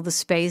just fill the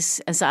space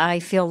as I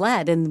feel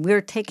led. And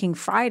we're taking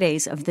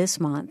Fridays of this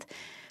month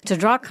to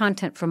draw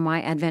content from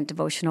my Advent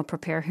devotional,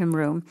 Prepare Him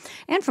Room,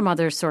 and from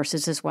other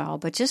sources as well,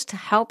 but just to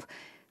help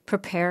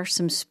prepare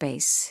some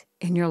space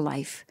in your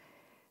life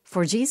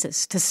for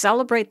Jesus, to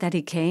celebrate that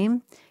he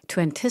came, to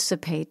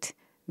anticipate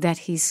that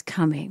he's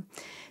coming.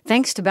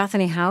 Thanks to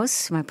Bethany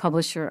House, my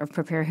publisher of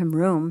Prepare Him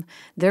Room,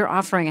 they're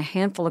offering a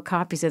handful of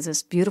copies of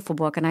this beautiful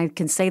book, and I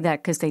can say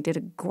that because they did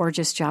a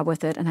gorgeous job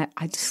with it, and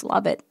I just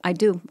love it. I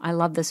do. I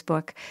love this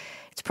book.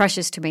 It's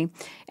precious to me.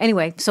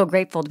 Anyway, so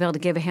grateful to be able to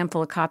give a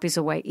handful of copies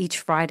away each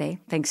Friday,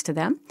 thanks to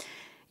them.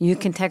 You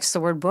can text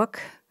the word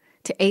book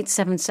to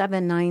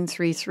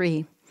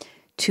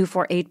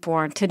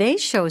 877-933-2484.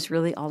 Today's show is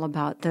really all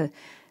about the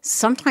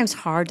sometimes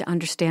hard to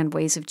understand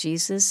ways of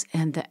Jesus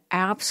and the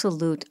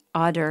absolute,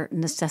 utter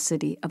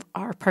necessity of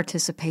our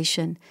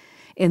participation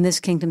in this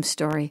kingdom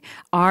story,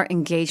 our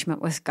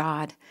engagement with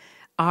God,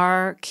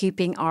 our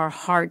keeping our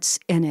hearts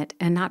in it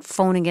and not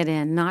phoning it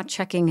in, not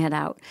checking it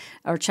out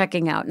or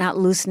checking out, not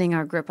loosening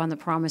our grip on the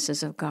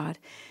promises of God.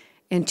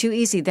 And too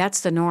easy,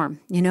 that's the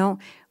norm. You know,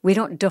 we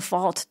don't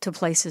default to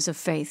places of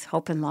faith,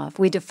 hope, and love.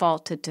 We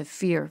defaulted to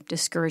fear,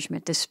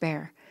 discouragement,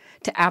 despair,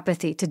 to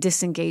apathy, to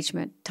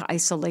disengagement, to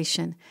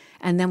isolation,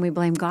 and then we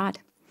blame God.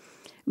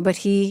 But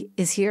he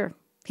is here.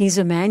 He's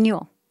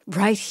Emmanuel,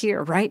 right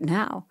here, right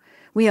now.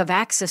 We have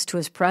access to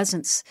his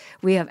presence.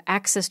 We have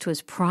access to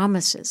his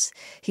promises.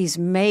 He's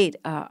made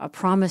a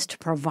promise to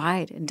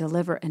provide and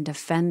deliver and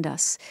defend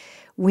us.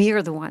 We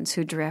are the ones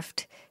who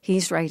drift.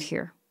 He's right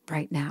here,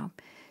 right now.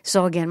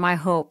 So again, my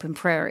hope and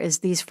prayer is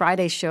these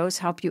Friday shows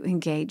help you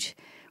engage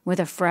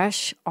with a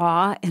fresh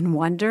awe and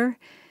wonder,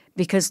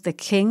 because the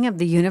King of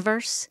the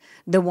universe,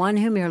 the one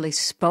who merely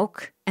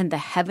spoke and the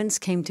heavens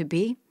came to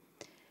be,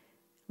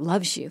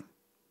 loves you.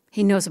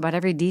 He knows about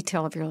every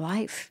detail of your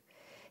life.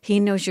 He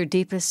knows your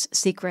deepest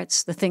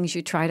secrets, the things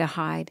you try to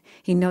hide.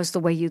 He knows the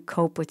way you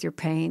cope with your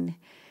pain.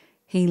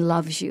 He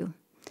loves you,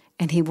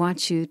 and he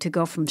wants you to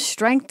go from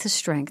strength to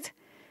strength,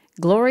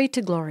 glory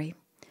to glory,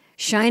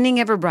 shining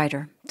ever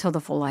brighter till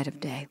the full light of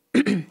day.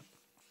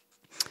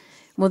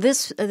 Well,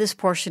 this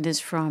portion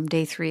is from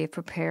day 3 of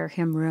Prepare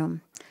Him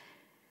Room.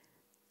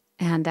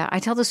 And I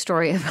tell the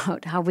story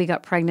about how we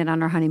got pregnant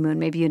on our honeymoon.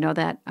 Maybe you know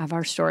that of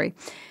our story.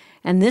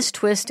 And this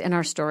twist in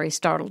our story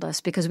startled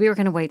us because we were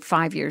going to wait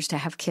 5 years to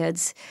have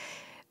kids.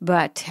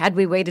 But had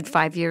we waited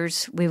 5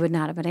 years, we would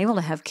not have been able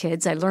to have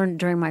kids. I learned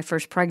during my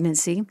first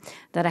pregnancy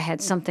that I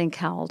had something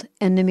called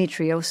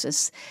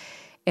endometriosis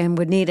and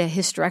would need a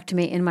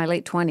hysterectomy in my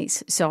late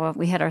 20s. So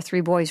we had our 3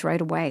 boys right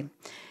away,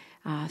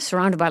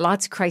 surrounded by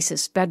lots of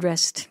crisis, bed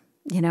rest,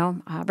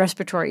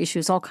 respiratory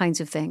issues, all kinds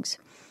of things.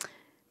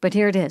 But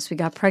here it is. We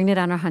got pregnant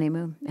on our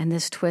honeymoon, and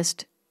this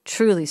twist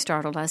truly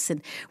startled us.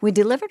 And we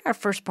delivered our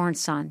firstborn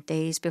son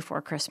days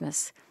before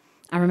Christmas.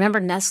 I remember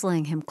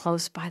nestling him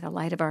close by the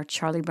light of our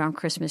Charlie Brown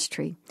Christmas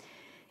tree,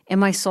 and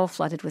my soul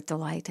flooded with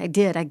delight. I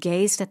did. I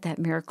gazed at that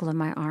miracle in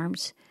my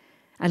arms.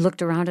 I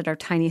looked around at our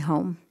tiny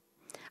home.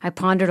 I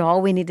pondered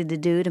all we needed to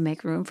do to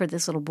make room for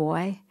this little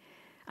boy.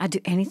 I'd do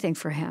anything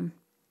for him.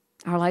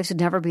 Our lives would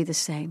never be the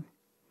same.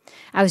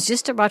 I was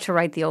just about to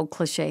write the old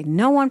cliche,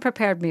 no one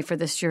prepared me for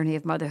this journey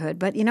of motherhood.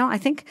 But, I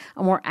think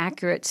a more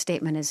accurate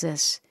statement is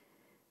this.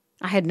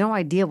 I had no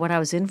idea what I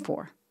was in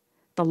for.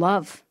 The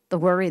love, the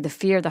worry, the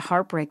fear, the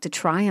heartbreak, the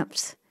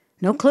triumphs.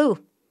 No clue.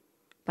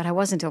 But I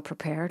wasn't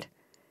ill-prepared.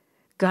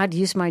 God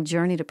used my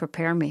journey to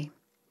prepare me.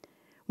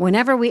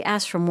 Whenever we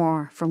ask for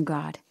more from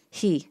God,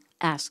 He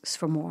asks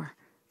for more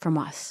from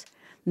us.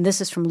 And this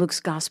is from Luke's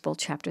Gospel,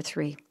 chapter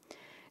 3.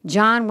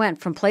 John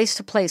went from place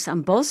to place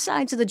on both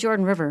sides of the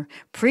Jordan River,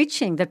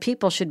 preaching that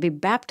people should be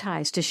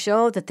baptized to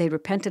show that they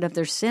repented of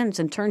their sins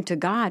and turned to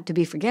God to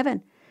be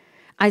forgiven.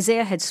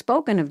 Isaiah had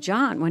spoken of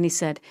John when he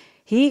said,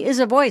 "He is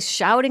a voice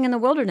shouting in the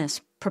wilderness,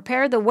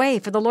 prepare the way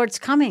for the Lord's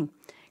coming.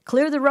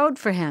 Clear the road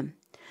for him.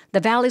 The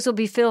valleys will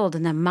be filled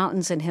and the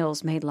mountains and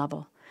hills made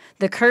level.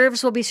 The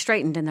curves will be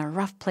straightened and the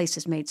rough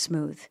places made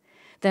smooth.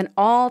 Then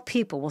all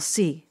people will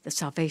see the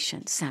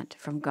salvation sent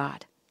from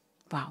God."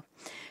 Wow.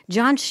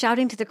 John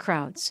shouting to the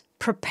crowds,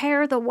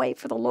 prepare the way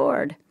for the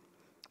Lord.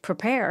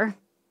 Prepare?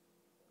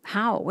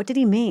 How? What did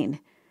he mean?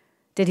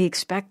 Did he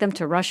expect them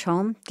to rush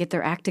home, get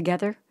their act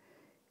together,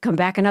 come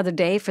back another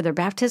day for their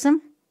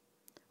baptism?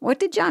 What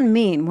did John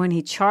mean when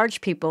he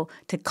charged people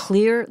to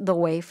clear the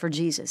way for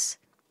Jesus?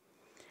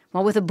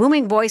 Well, with a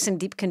booming voice and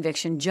deep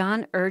conviction,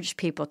 John urged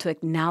people to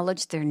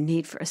acknowledge their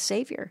need for a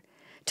Savior,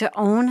 to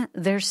own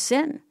their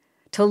sin,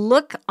 to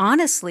look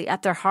honestly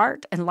at their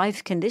heart and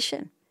life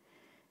condition.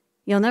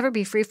 You'll never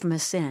be free from a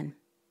sin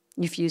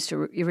you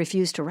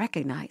refuse to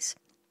recognize.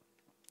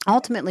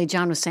 Ultimately,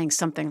 John was saying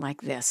something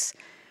like this.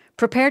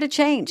 Prepare to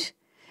change.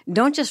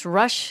 Don't just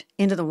rush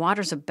into the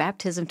waters of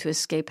baptism to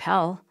escape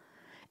hell.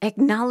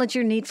 Acknowledge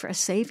your need for a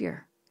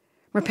Savior.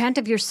 Repent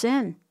of your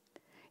sin.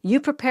 You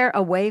prepare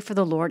a way for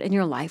the Lord in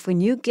your life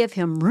when you give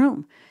Him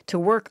room to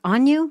work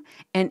on you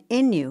and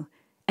in you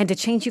and to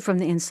change you from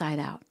the inside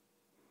out.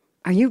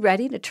 Are you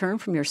ready to turn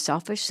from your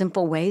selfish,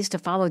 simple ways to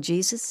follow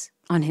Jesus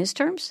on His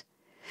terms?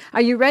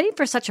 Are you ready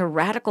for such a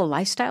radical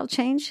lifestyle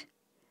change?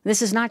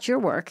 This is not your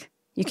work.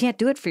 You can't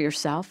do it for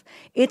yourself.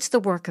 It's the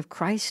work of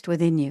Christ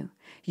within you,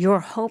 your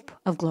hope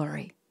of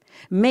glory.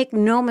 Make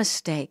no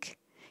mistake,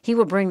 He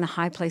will bring the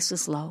high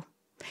places low.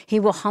 He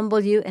will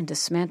humble you and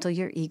dismantle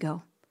your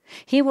ego.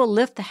 He will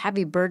lift the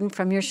heavy burden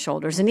from your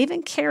shoulders and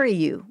even carry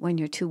you when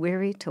you're too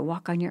weary to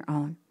walk on your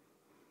own.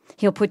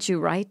 He'll put you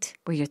right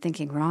where you're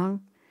thinking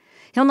wrong.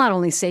 He'll not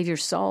only save your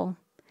soul,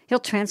 He'll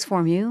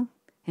transform you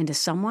into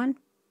someone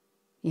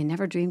you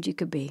never dreamed you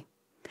could be.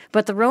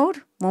 But the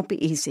road won't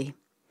be easy.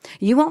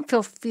 You won't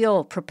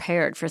feel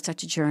prepared for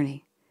such a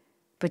journey.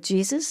 But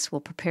Jesus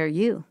will prepare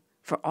you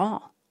for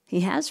all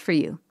He has for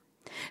you.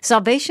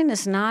 Salvation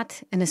is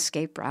not an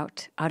escape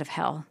route out of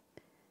hell.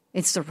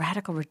 It's the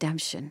radical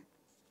redemption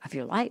of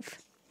your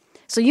life.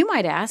 So you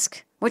might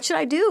ask, what should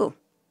I do?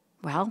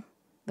 Well,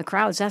 the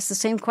crowds ask the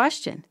same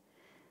question.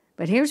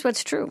 But here's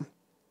what's true.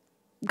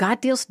 God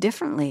deals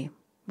differently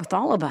with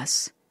all of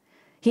us.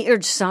 He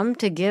urged some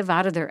to give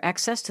out of their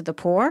excess to the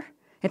poor.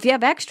 If you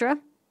have extra,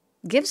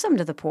 give some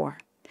to the poor.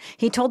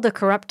 He told the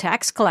corrupt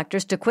tax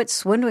collectors to quit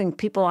swindling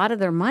people out of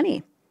their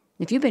money.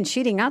 If you've been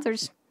cheating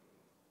others,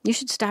 you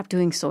should stop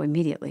doing so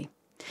immediately.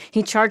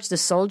 He charged the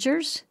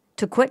soldiers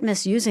to quit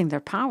misusing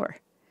their power.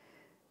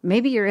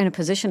 Maybe you're in a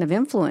position of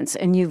influence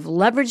and you've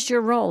leveraged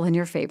your role in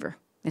your favor.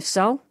 If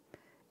so,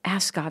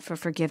 ask God for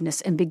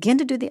forgiveness and begin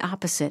to do the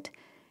opposite.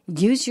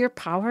 Use your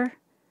power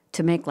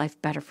to make life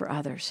better for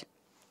others.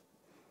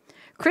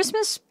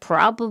 Christmas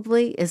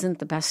probably isn't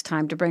the best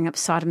time to bring up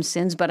Sodom's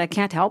sins, but I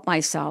can't help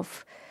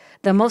myself.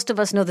 Though most of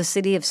us know the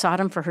city of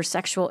Sodom for her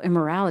sexual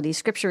immorality,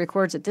 Scripture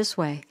records it this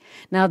way.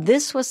 Now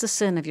this was the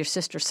sin of your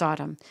sister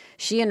Sodom.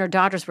 She and her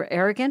daughters were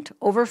arrogant,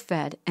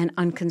 overfed, and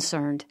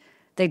unconcerned.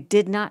 They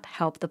did not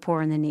help the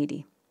poor and the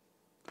needy.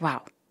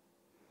 Wow.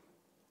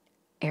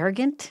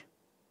 Arrogant,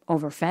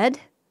 overfed,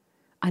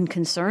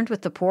 unconcerned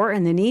with the poor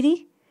and the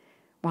needy,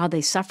 while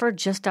they suffered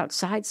just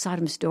outside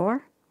Sodom's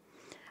door?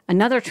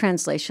 Another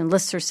translation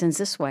lists her sins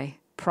this way: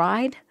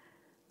 pride,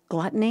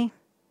 gluttony,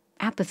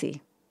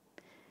 apathy.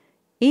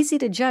 Easy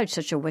to judge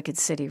such a wicked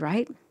city,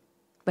 right?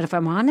 But if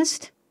I'm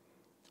honest,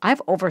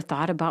 I've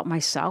overthought about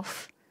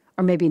myself,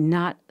 or maybe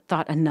not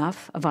thought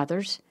enough of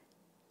others,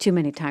 too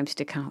many times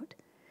to count.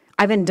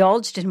 I've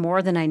indulged in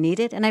more than I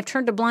needed, and I've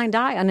turned a blind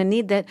eye on a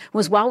need that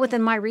was well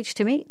within my reach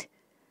to meet.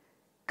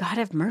 God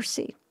have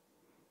mercy.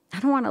 I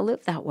don't want to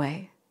live that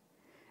way.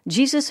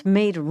 Jesus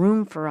made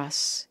room for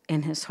us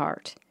in his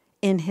heart,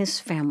 in his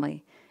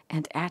family,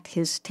 and at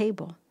his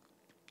table.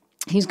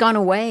 He's gone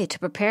away to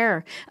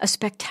prepare a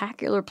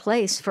spectacular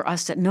place for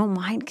us that no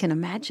mind can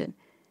imagine.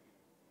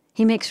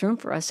 He makes room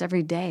for us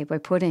every day by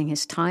putting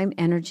his time,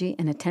 energy,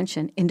 and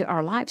attention into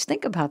our lives.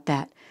 Think about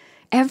that.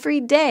 Every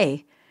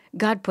day,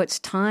 God puts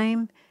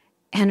time,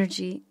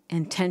 energy,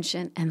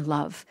 intention, and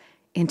love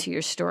into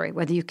your story.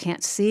 Whether you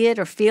can't see it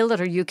or feel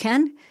it or you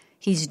can,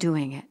 he's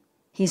doing it.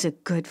 He's a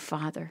good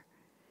father.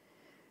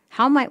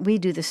 How might we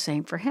do the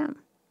same for him?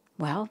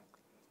 Well,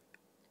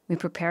 we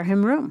prepare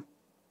him room.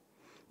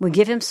 We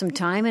give him some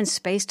time and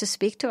space to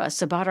speak to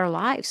us about our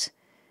lives.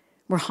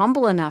 We're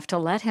humble enough to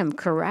let him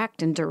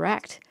correct and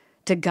direct,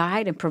 to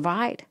guide and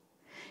provide.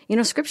 You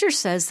know, Scripture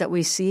says that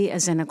we see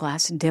as in a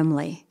glass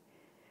dimly,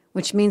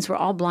 which means we're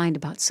all blind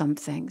about some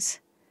things.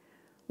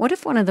 What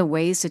if one of the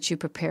ways that you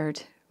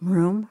prepared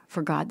room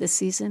for God this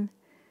season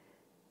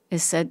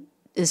is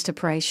to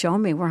pray, show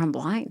me where I'm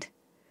blind.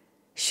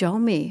 Show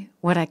me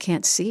what I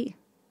can't see.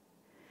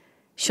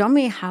 Show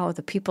me how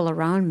the people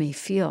around me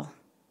feel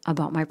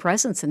about my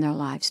presence in their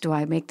lives. Do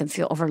I make them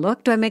feel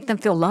overlooked? Do I make them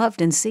feel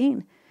loved and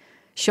seen?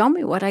 Show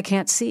me what I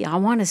can't see. I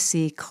want to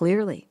see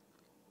clearly.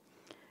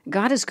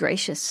 God is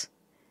gracious.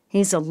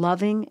 He's a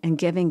loving and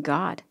giving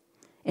God.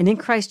 And in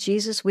Christ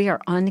Jesus, we are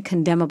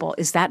uncondemnable.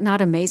 Is that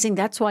not amazing?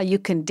 That's why you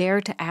can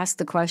dare to ask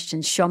the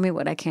question, show me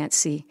what I can't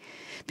see.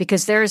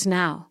 Because there is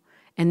now,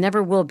 and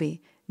never will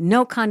be,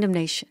 no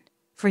condemnation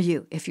for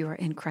you if you are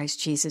in Christ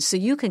Jesus. So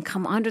you can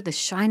come under the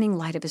shining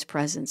light of his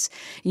presence.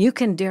 You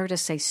can dare to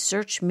say,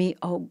 search me,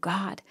 O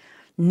God.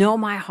 Know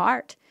my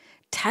heart.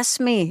 Test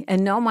me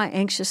and know my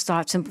anxious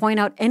thoughts and point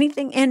out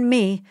anything in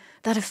me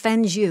that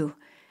offends you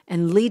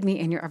and lead me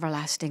in your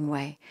everlasting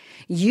way.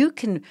 You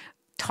can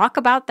talk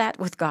about that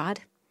with God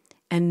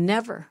and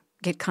never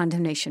get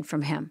condemnation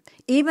from him.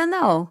 Even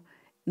though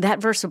that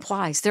verse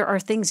applies, there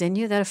are things in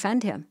you that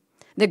offend him,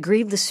 that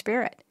grieve the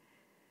Spirit.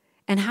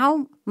 And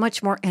how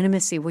much more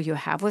intimacy will you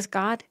have with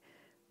God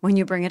when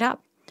you bring it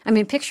up? I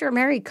mean, picture a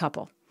married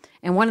couple,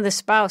 and one of the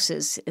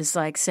spouses is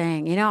like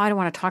saying, I don't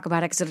want to talk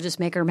about it because it'll just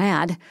make her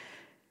mad.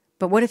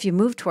 But what if you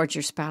moved towards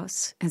your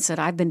spouse and said,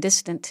 I've been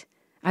distant,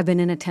 I've been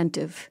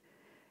inattentive,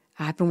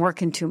 I've been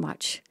working too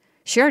much.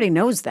 She already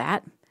knows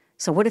that.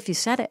 So what if you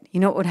said it? You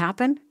know what would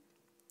happen?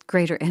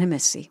 Greater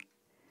intimacy.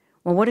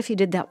 Well, what if you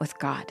did that with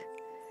God?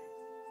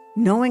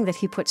 Knowing that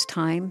he puts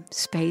time,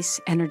 space,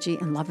 energy,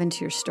 and love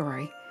into your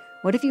story,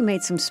 what if you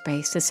made some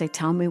space to say,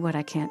 tell me what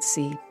I can't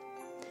see?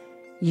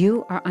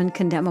 You are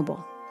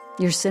uncondemnable.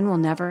 Your sin will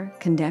never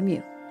condemn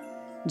you.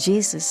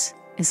 Jesus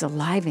is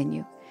alive in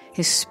you.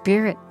 His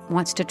Spirit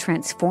wants to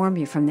transform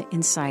you from the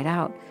inside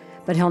out,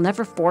 but he'll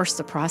never force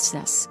the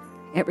process.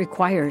 It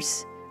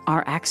requires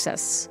our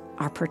access,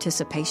 our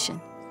participation.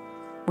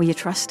 Will you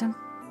trust him?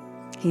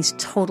 He's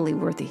totally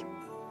worthy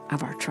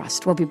of our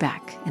trust. We'll be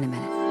back in a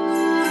minute.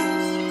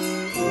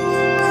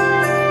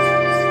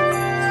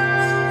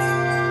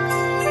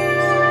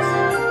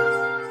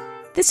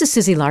 This is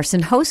Susie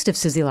Larson, host of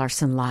Susie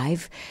Larson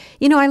Live.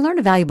 I learned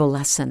a valuable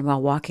lesson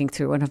while walking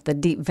through one of the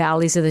deep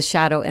valleys of the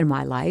shadow in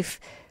my life.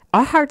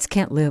 Our hearts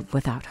can't live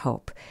without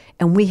hope,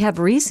 and we have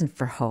reason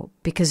for hope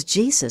because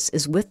Jesus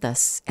is with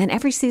us in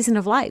every season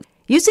of life.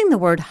 Using the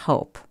word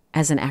hope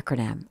as an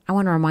acronym, I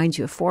want to remind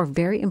you of 4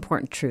 very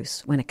important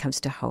truths when it comes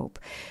to hope.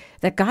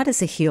 That God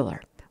is a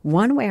healer.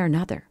 One way or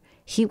another,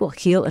 he will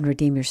heal and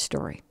redeem your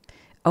story.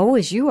 O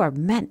is you are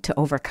meant to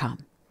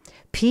overcome.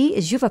 P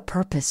is you have a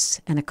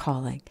purpose and a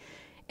calling.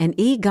 And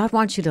E, God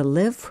wants you to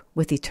live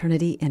with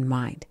eternity in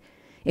mind.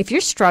 If you're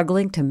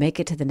struggling to make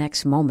it to the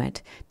next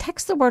moment,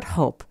 text the word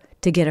hope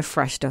to get a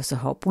fresh dose of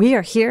hope. We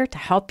are here to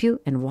help you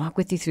and walk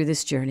with you through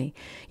this journey.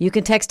 You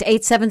can text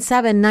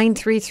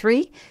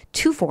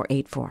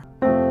 877-933-2484.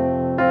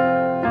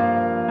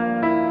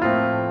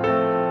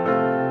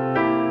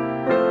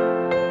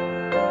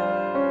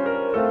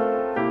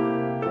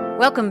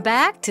 Welcome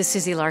back to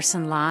Susie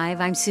Larson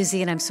Live. I'm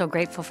Susie, and I'm so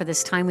grateful for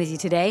this time with you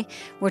today.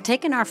 We're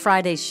taking our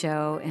Friday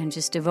show and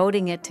just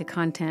devoting it to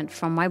content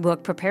from my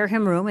book, Prepare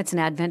Him Room. It's an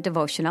Advent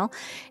devotional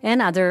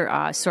and other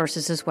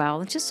sources as well,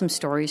 and just some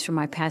stories from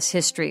my past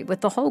history, with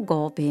the whole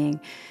goal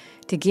being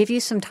to give you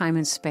some time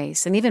and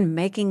space, and even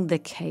making the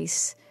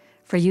case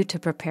for you to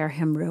prepare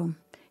Him room.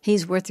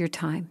 He's worth your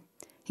time.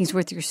 He's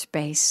worth your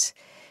space.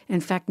 In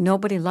fact,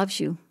 nobody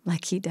loves you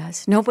like he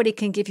does. Nobody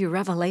can give you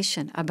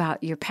revelation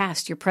about your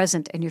past, your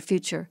present, and your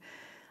future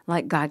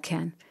like God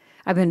can.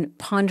 I've been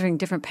pondering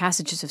different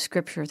passages of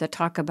Scripture that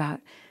talk about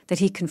that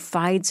he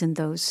confides in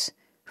those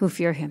who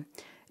fear him.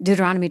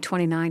 Deuteronomy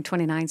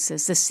 29:29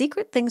 says, the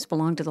secret things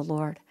belong to the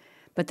Lord,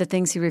 but the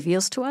things he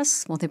reveals to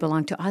us, well, they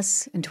belong to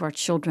us and to our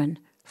children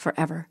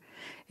forever.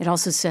 It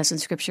also says in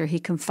Scripture, he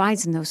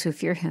confides in those who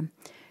fear him.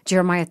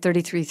 Jeremiah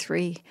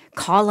 33:3,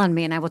 call on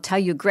me and I will tell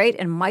you great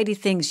and mighty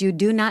things you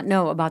do not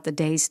know about the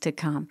days to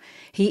come.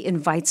 He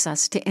invites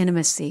us to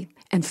intimacy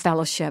and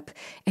fellowship,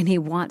 and he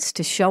wants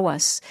to show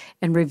us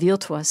and reveal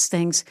to us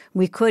things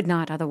we could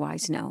not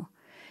otherwise know.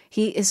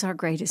 He is our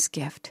greatest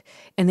gift.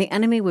 And the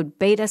enemy would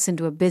bait us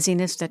into a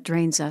busyness that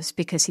drains us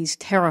because he's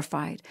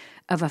terrified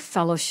of a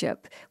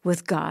fellowship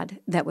with God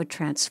that would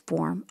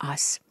transform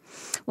us.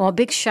 Well, a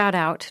big shout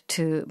out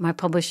to my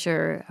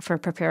publisher for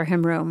Prepare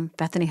Him Room,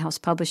 Bethany House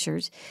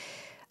Publishers.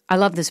 I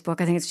love this book.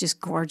 I think it's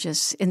just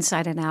gorgeous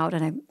inside and out.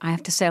 And I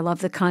have to say I love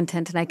the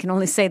content, and I can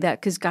only say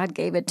that because God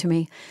gave it to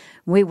me.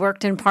 We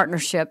worked in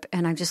partnership,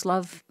 and I just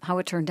love how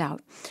it turned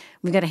out.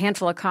 We've got a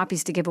handful of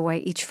copies to give away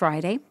each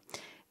Friday,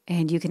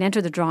 and you can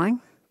enter the drawing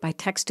by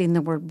texting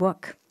the word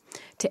book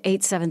to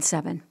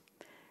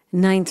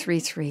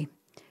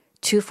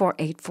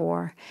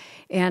 877-933-2484.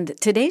 And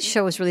today's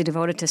show is really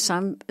devoted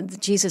to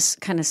Jesus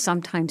kind of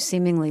sometimes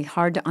seemingly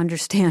hard to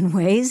understand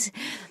ways,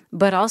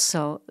 but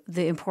also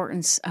the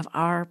importance of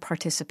our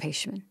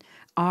participation,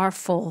 our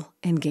full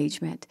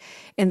engagement.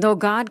 And though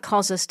God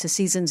calls us to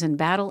seasons in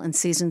battle and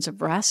seasons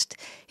of rest,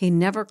 he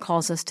never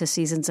calls us to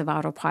seasons of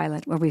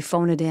autopilot where we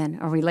phone it in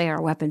or we lay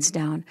our weapons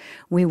down.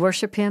 We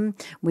worship him.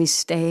 We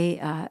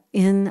stay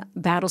in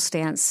battle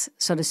stance,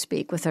 so to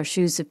speak, with our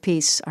shoes of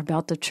peace, our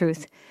belt of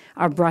truth,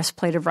 our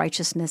breastplate of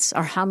righteousness,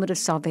 our helmet of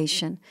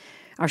salvation,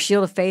 our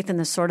shield of faith, and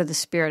the sword of the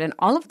Spirit. And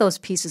all of those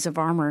pieces of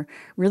armor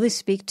really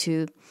speak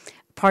to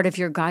part of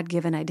your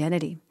God-given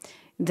identity,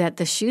 that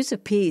the shoes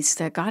of peace,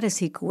 that God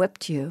has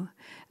equipped you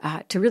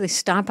to really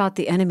stomp out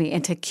the enemy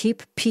and to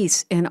keep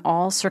peace in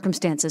all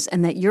circumstances,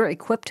 and that you're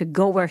equipped to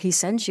go where he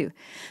sends you.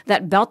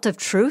 That belt of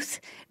truth,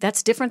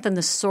 that's different than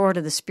the sword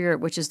of the Spirit,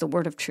 which is the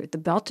word of truth. The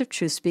belt of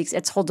truth speaks,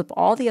 it holds up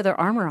all the other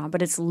armor on,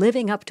 but it's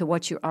living up to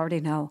what you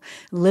already know.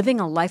 Living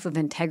a life of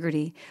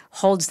integrity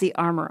holds the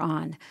armor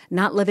on,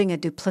 not living a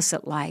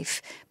duplicit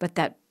life, but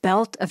that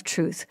belt of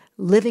truth,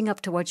 living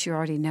up to what you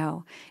already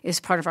know, is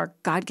part of our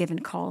God-given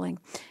calling.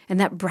 And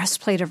that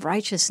breastplate of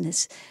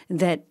righteousness,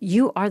 that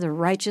you are the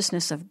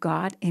righteousness of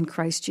God in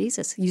Christ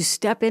Jesus. You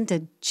step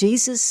into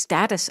Jesus'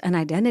 status and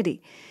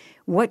identity.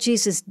 What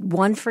Jesus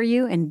won for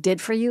you and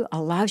did for you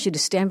allows you to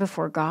stand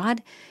before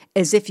God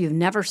as if you've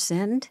never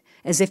sinned,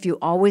 as if you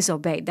always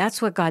obeyed.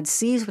 That's what God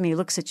sees when he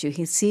looks at you.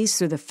 He sees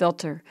through the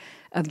filter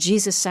of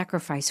Jesus'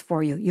 sacrifice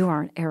for you. You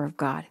are an heir of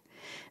God.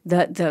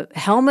 The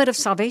helmet of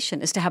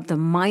salvation is to have the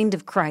mind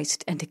of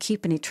Christ and to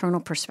keep an eternal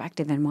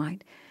perspective in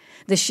mind.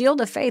 The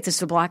shield of faith is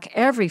to block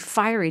every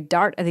fiery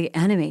dart of the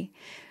enemy,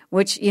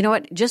 which, you know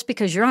what, just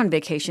because you're on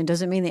vacation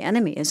doesn't mean the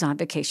enemy is on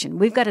vacation.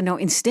 We've got to know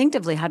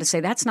instinctively how to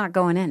say, that's not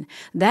going in.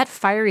 That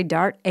fiery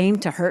dart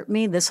aimed to hurt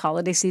me this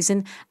holiday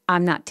season,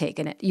 I'm not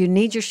taking it. You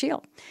need your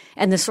shield.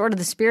 And the sword of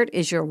the Spirit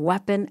is your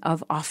weapon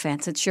of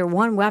offense. It's your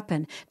one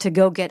weapon to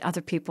go get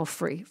other people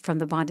free from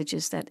the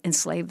bondages that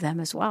enslave them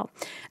as well.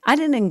 I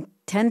didn't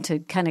intend to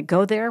kind of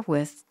go there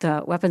with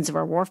the weapons of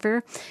our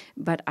warfare,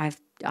 but I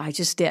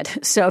just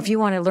did. So if you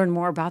want to learn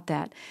more about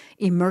that,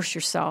 immerse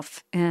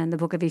yourself in the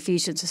book of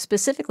Ephesians.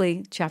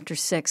 Specifically, chapter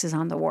 6 is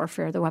on the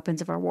warfare, the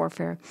weapons of our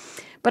warfare.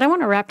 But I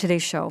want to wrap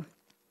today's show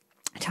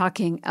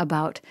talking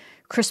about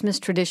Christmas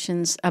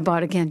traditions,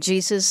 about, again,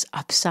 Jesus'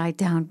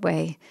 upside-down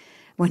way.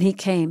 When he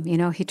came,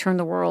 he turned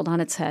the world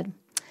on its head.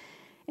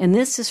 And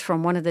this is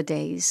from one of the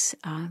days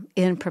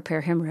in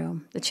Prepare Him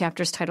Room. The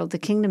chapter is titled, The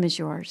Kingdom is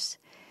Yours.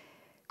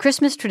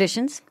 Christmas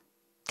traditions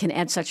can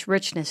add such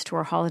richness to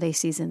our holiday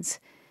seasons.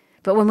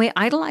 But when we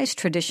idolize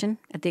tradition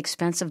at the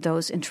expense of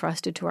those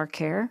entrusted to our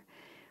care,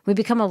 we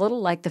become a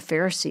little like the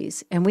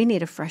Pharisees, and we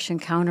need a fresh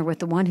encounter with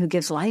the one who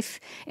gives life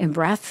and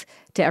breath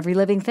to every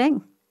living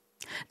thing.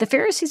 The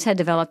Pharisees had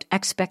developed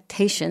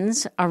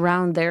expectations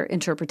around their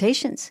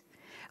interpretations.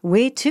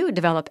 We, too,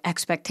 develop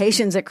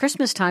expectations at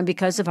Christmas time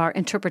because of our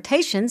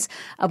interpretations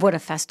of what a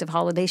festive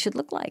holiday should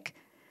look like.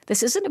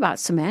 This isn't about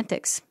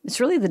semantics. It's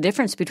really the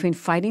difference between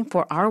fighting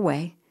for our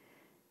way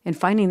and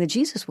finding the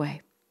Jesus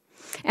way.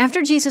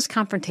 After Jesus'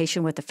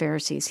 confrontation with the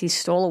Pharisees, he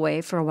stole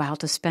away for a while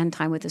to spend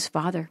time with his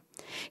Father.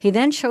 He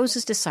then chose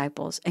his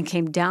disciples and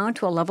came down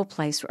to a level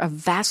place where a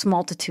vast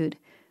multitude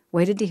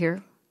waited to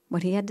hear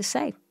what he had to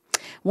say.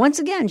 Once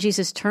again,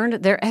 Jesus turned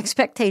their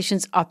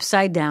expectations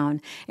upside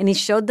down, and he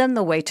showed them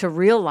the way to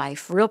real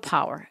life, real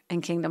power,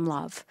 and kingdom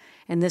love.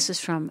 And this is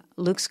from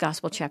Luke's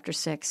Gospel, chapter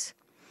 6.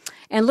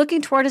 And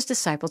looking toward his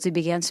disciples, he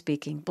began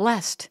speaking,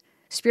 "Blessed,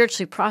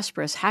 spiritually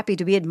prosperous, happy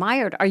to be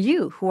admired are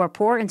you who are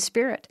poor in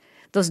spirit,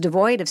 those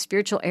devoid of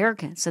spiritual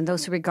arrogance, and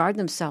those who regard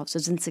themselves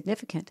as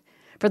insignificant.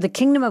 For the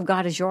kingdom of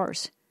God is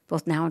yours,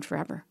 both now and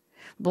forever.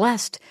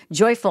 Blessed,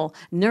 joyful,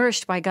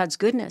 nourished by God's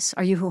goodness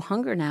are you who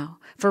hunger now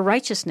for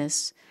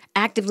righteousness,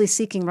 actively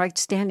seeking right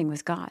standing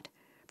with God,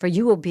 for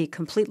you will be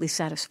completely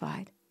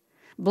satisfied.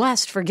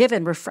 Blessed,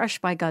 forgiven,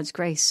 refreshed by God's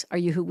grace are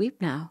you who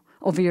weep now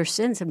over your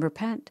sins and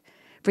repent,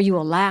 for you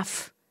will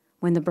laugh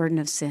when the burden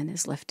of sin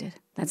is lifted."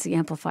 That's the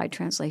Amplified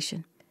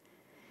Translation.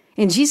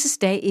 In Jesus'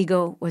 day,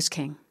 ego was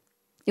king.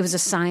 It was a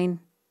sign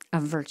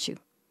of virtue.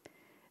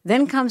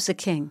 Then comes the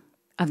King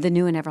of the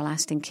new and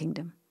everlasting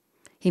kingdom.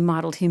 He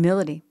modeled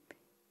humility.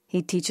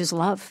 He teaches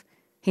love.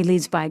 He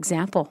leads by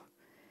example.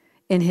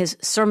 In his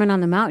Sermon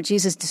on the Mount,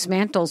 Jesus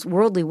dismantles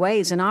worldly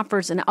ways and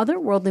offers an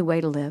otherworldly way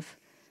to live.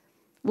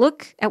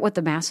 Look at what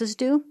the masses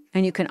do,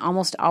 and you can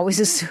almost always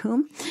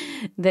assume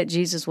that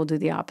Jesus will do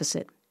the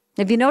opposite.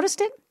 Have you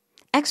noticed it?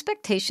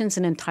 Expectations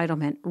and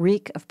entitlement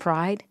reek of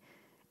pride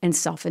and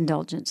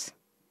self-indulgence.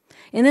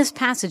 In this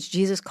passage,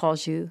 Jesus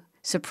calls you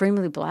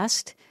supremely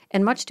blessed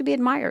and much to be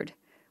admired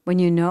when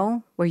you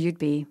know where you'd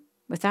be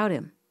without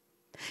him.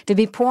 To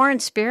be poor in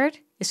spirit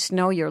is to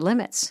know your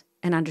limits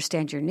and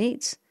understand your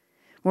needs.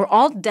 We're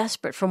all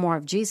desperate for more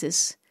of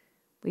Jesus.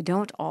 We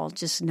don't all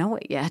just know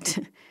it yet.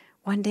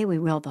 One day we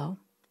will, though.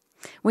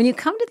 When you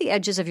come to the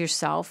edges of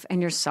yourself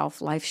and your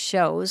self-life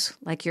shows,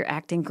 like you're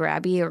acting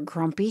grabby or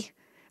grumpy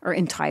or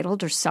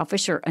entitled or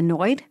selfish or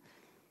annoyed,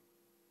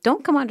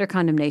 don't come under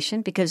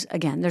condemnation because,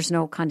 again, there's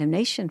no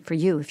condemnation for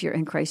you if you're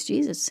in Christ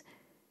Jesus.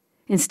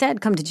 Instead,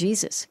 come to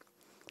Jesus.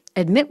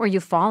 Admit where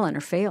you've fallen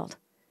or failed.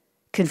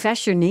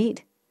 Confess your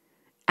need.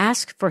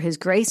 Ask for his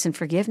grace and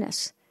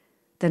forgiveness.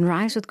 Then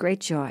rise with great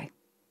joy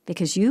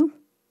because you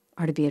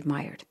are to be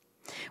admired.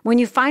 When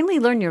you finally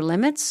learn your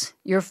limits,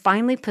 you're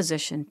finally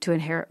positioned to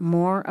inherit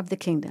more of the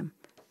kingdom,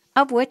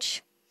 of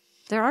which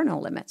there are no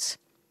limits.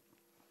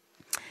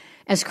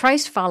 As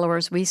Christ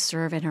followers, we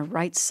serve in a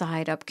right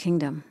side up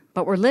kingdom,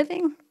 but we're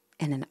living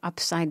in an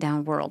upside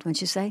down world,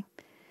 wouldn't you say?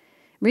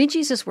 Read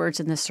Jesus' words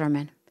in this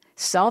sermon.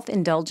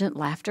 Self-indulgent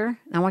laughter.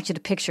 And I want you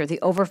to picture the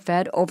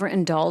overfed,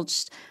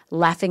 overindulged,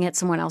 laughing at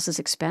someone else's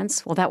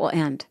expense. Well, that will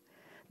end.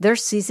 Their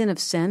season of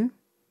sin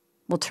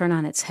will turn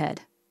on its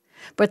head.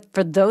 But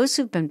for those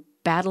who've been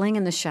battling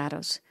in the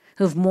shadows,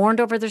 who've mourned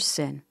over their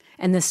sin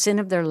and the sin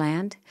of their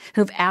land,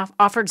 who've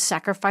offered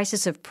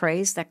sacrifices of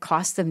praise that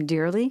cost them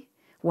dearly,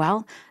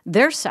 well,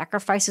 their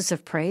sacrifices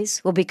of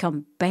praise will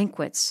become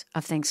banquets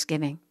of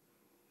thanksgiving.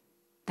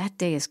 That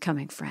day is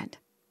coming, friend.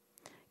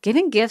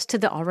 Giving gifts to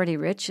the already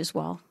rich is,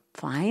 well,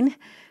 fine,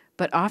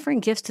 but offering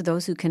gifts to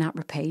those who cannot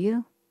repay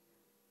you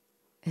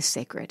is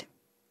sacred.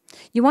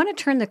 You want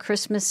to turn the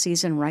Christmas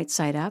season right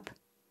side up?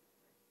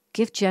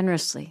 Give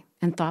generously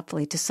and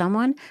thoughtfully to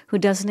someone who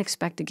doesn't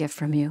expect a gift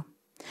from you.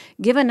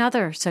 Give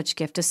another such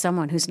gift to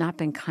someone who's not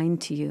been kind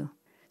to you.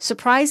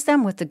 Surprise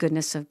them with the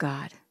goodness of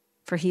God,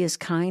 for he is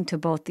kind to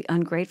both the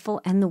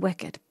ungrateful and the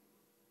wicked.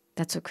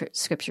 That's what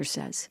Scripture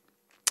says.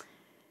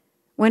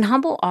 When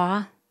humble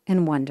awe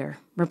and wonder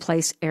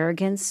replace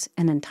arrogance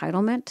and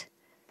entitlement,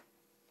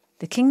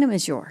 the kingdom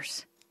is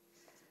yours.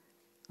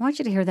 I want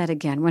you to hear that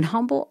again. When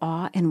humble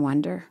awe and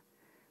wonder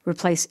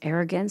replace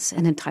arrogance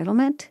and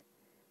entitlement,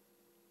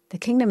 the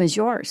kingdom is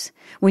yours.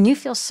 When you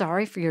feel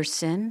sorry for your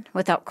sin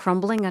without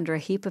crumbling under a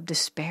heap of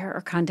despair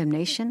or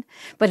condemnation,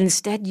 but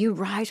instead you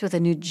rise with a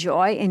new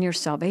joy in your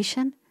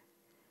salvation,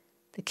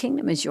 the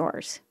kingdom is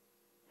yours.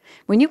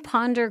 When you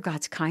ponder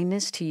God's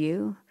kindness to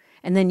you,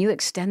 and then you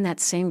extend that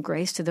same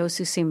grace to those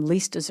who seem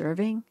least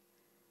deserving,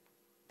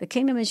 the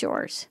kingdom is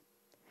yours.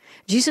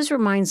 Jesus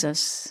reminds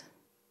us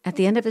at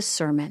the end of his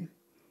sermon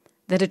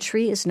that a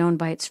tree is known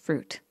by its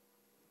fruit.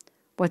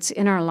 What's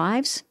in our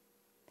lives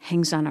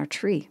hangs on our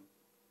tree.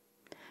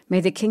 May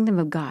the kingdom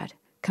of God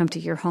come to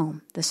your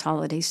home this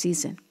holiday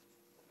season.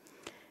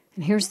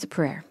 And here's the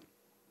prayer.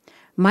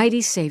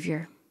 Mighty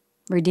Savior,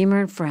 Redeemer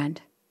and friend,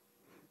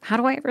 how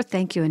do I ever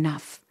thank you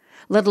enough,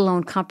 let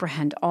alone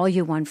comprehend all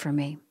you won for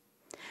me?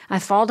 I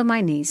fall to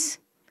my knees,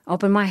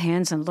 open my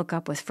hands, and look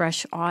up with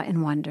fresh awe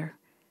and wonder.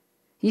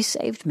 You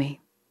saved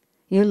me.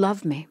 You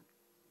love me.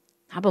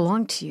 I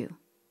belong to you.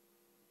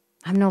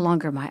 I'm no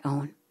longer my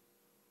own.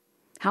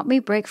 Help me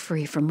break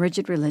free from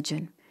rigid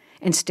religion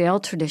and stale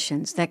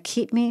traditions that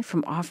keep me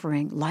from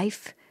offering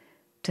life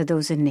to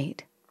those in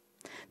need.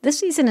 This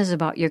season is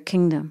about your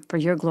kingdom for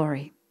your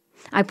glory.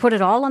 I put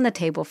it all on the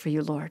table for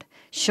you, Lord.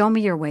 Show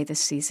me your way this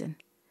season.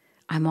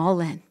 I'm all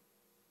in.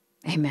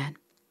 Amen.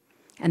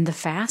 And the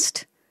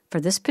fast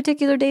for this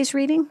particular day's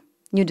reading,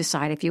 you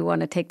decide if you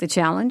want to take the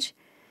challenge.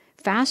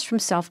 Fast from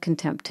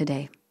self-contempt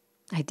today.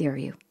 I dare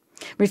you.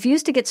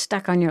 Refuse to get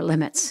stuck on your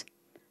limits.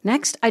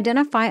 Next,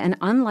 identify an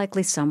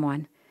unlikely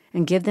someone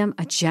and give them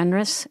a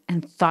generous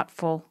and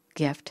thoughtful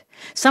gift.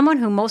 Someone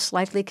who most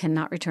likely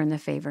cannot return the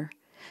favor.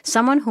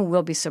 Someone who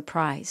will be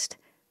surprised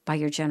by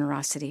your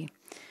generosity.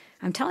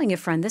 I'm telling you,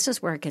 friend, this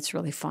is where it gets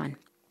really fun.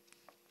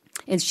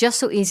 It's just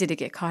so easy to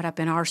get caught up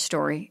in our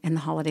story in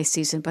the holiday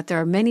season, but there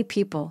are many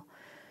people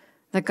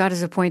that God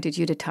has appointed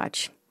you to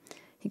touch.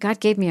 God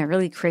gave me a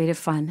really creative,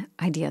 fun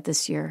idea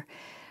this year.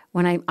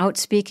 When I'm out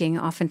speaking,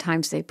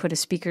 oftentimes they put a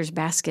speaker's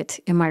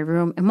basket in my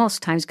room, and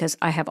most times because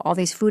I have all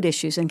these food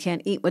issues and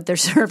can't eat what they're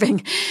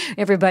serving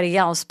everybody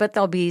else, but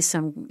there'll be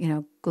some,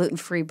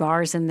 gluten-free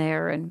bars in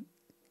there and,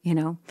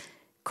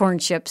 corn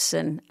chips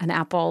and an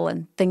apple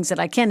and things that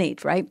I can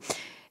eat, right?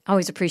 I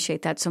always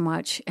appreciate that so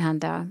much. And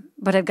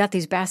but I've got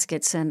these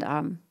baskets, and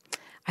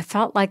I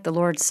felt like the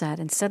Lord said,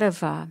 instead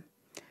of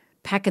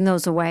packing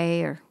those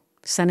away or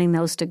sending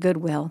those to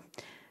Goodwill,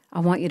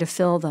 I want you to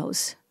fill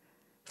those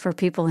for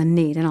people in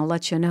need, and I'll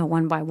let you know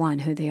one by one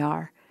who they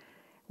are.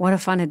 What a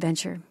fun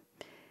adventure.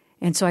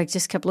 And so I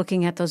just kept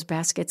looking at those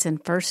baskets,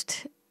 and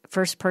first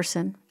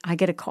person, I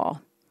get a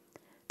call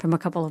from a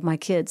couple of my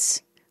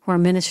kids who are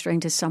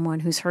ministering to someone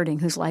who's hurting,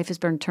 whose life has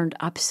been turned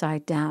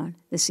upside down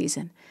this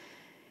season.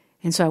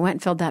 And so I went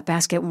and filled that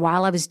basket.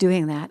 While I was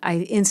doing that, I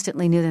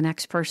instantly knew the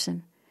next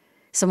person,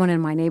 someone in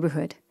my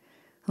neighborhood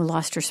who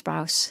lost her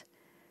spouse.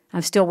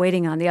 I'm still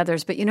waiting on the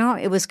others, but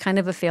it was kind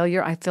of a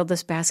failure. I filled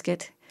this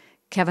basket.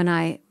 Kevin and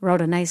I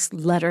wrote a nice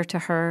letter to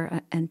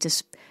her and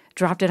just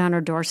dropped it on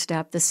her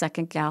doorstep, the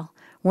second gal.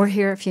 We're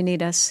here if you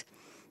need us.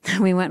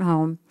 We went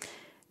home.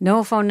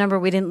 No phone number.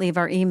 We didn't leave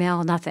our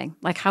email, nothing.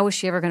 Like, how was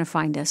she ever going to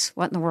find us?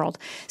 What in the world?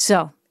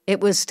 So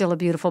it was still a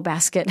beautiful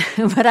basket,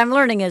 but I'm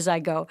learning as I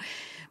go.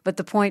 But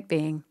the point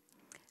being,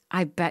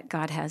 I bet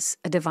God has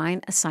a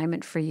divine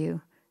assignment for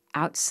you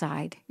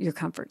outside your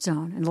comfort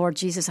zone. And Lord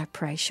Jesus, I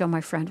pray, show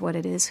my friend what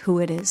it is, who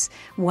it is,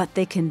 what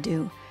they can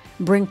do.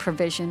 Bring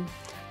provision,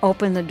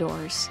 open the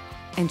doors,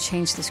 and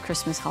change this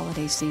Christmas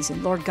holiday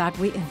season. Lord God,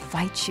 we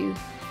invite you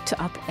to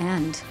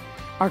upend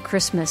our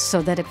Christmas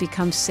so that it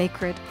becomes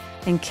sacred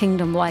and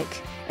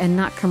kingdom-like and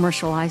not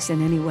commercialized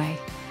in any way.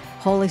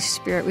 Holy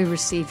Spirit, we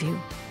receive you.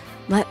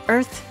 Let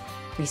earth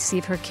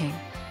receive her King.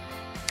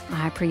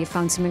 I pray you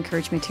found some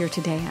encouragement here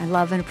today. I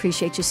love and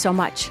appreciate you so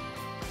much.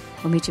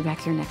 We'll meet you back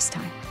here next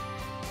time.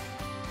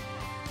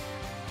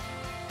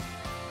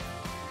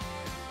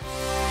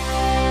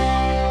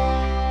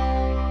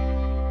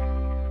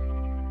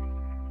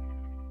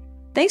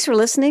 Thanks for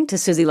listening to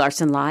Susie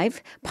Larson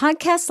Live.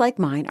 Podcasts like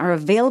mine are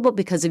available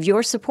because of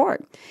your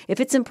support. If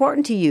it's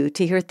important to you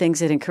to hear things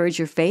that encourage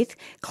your faith,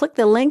 click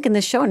the link in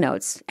the show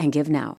notes and give now.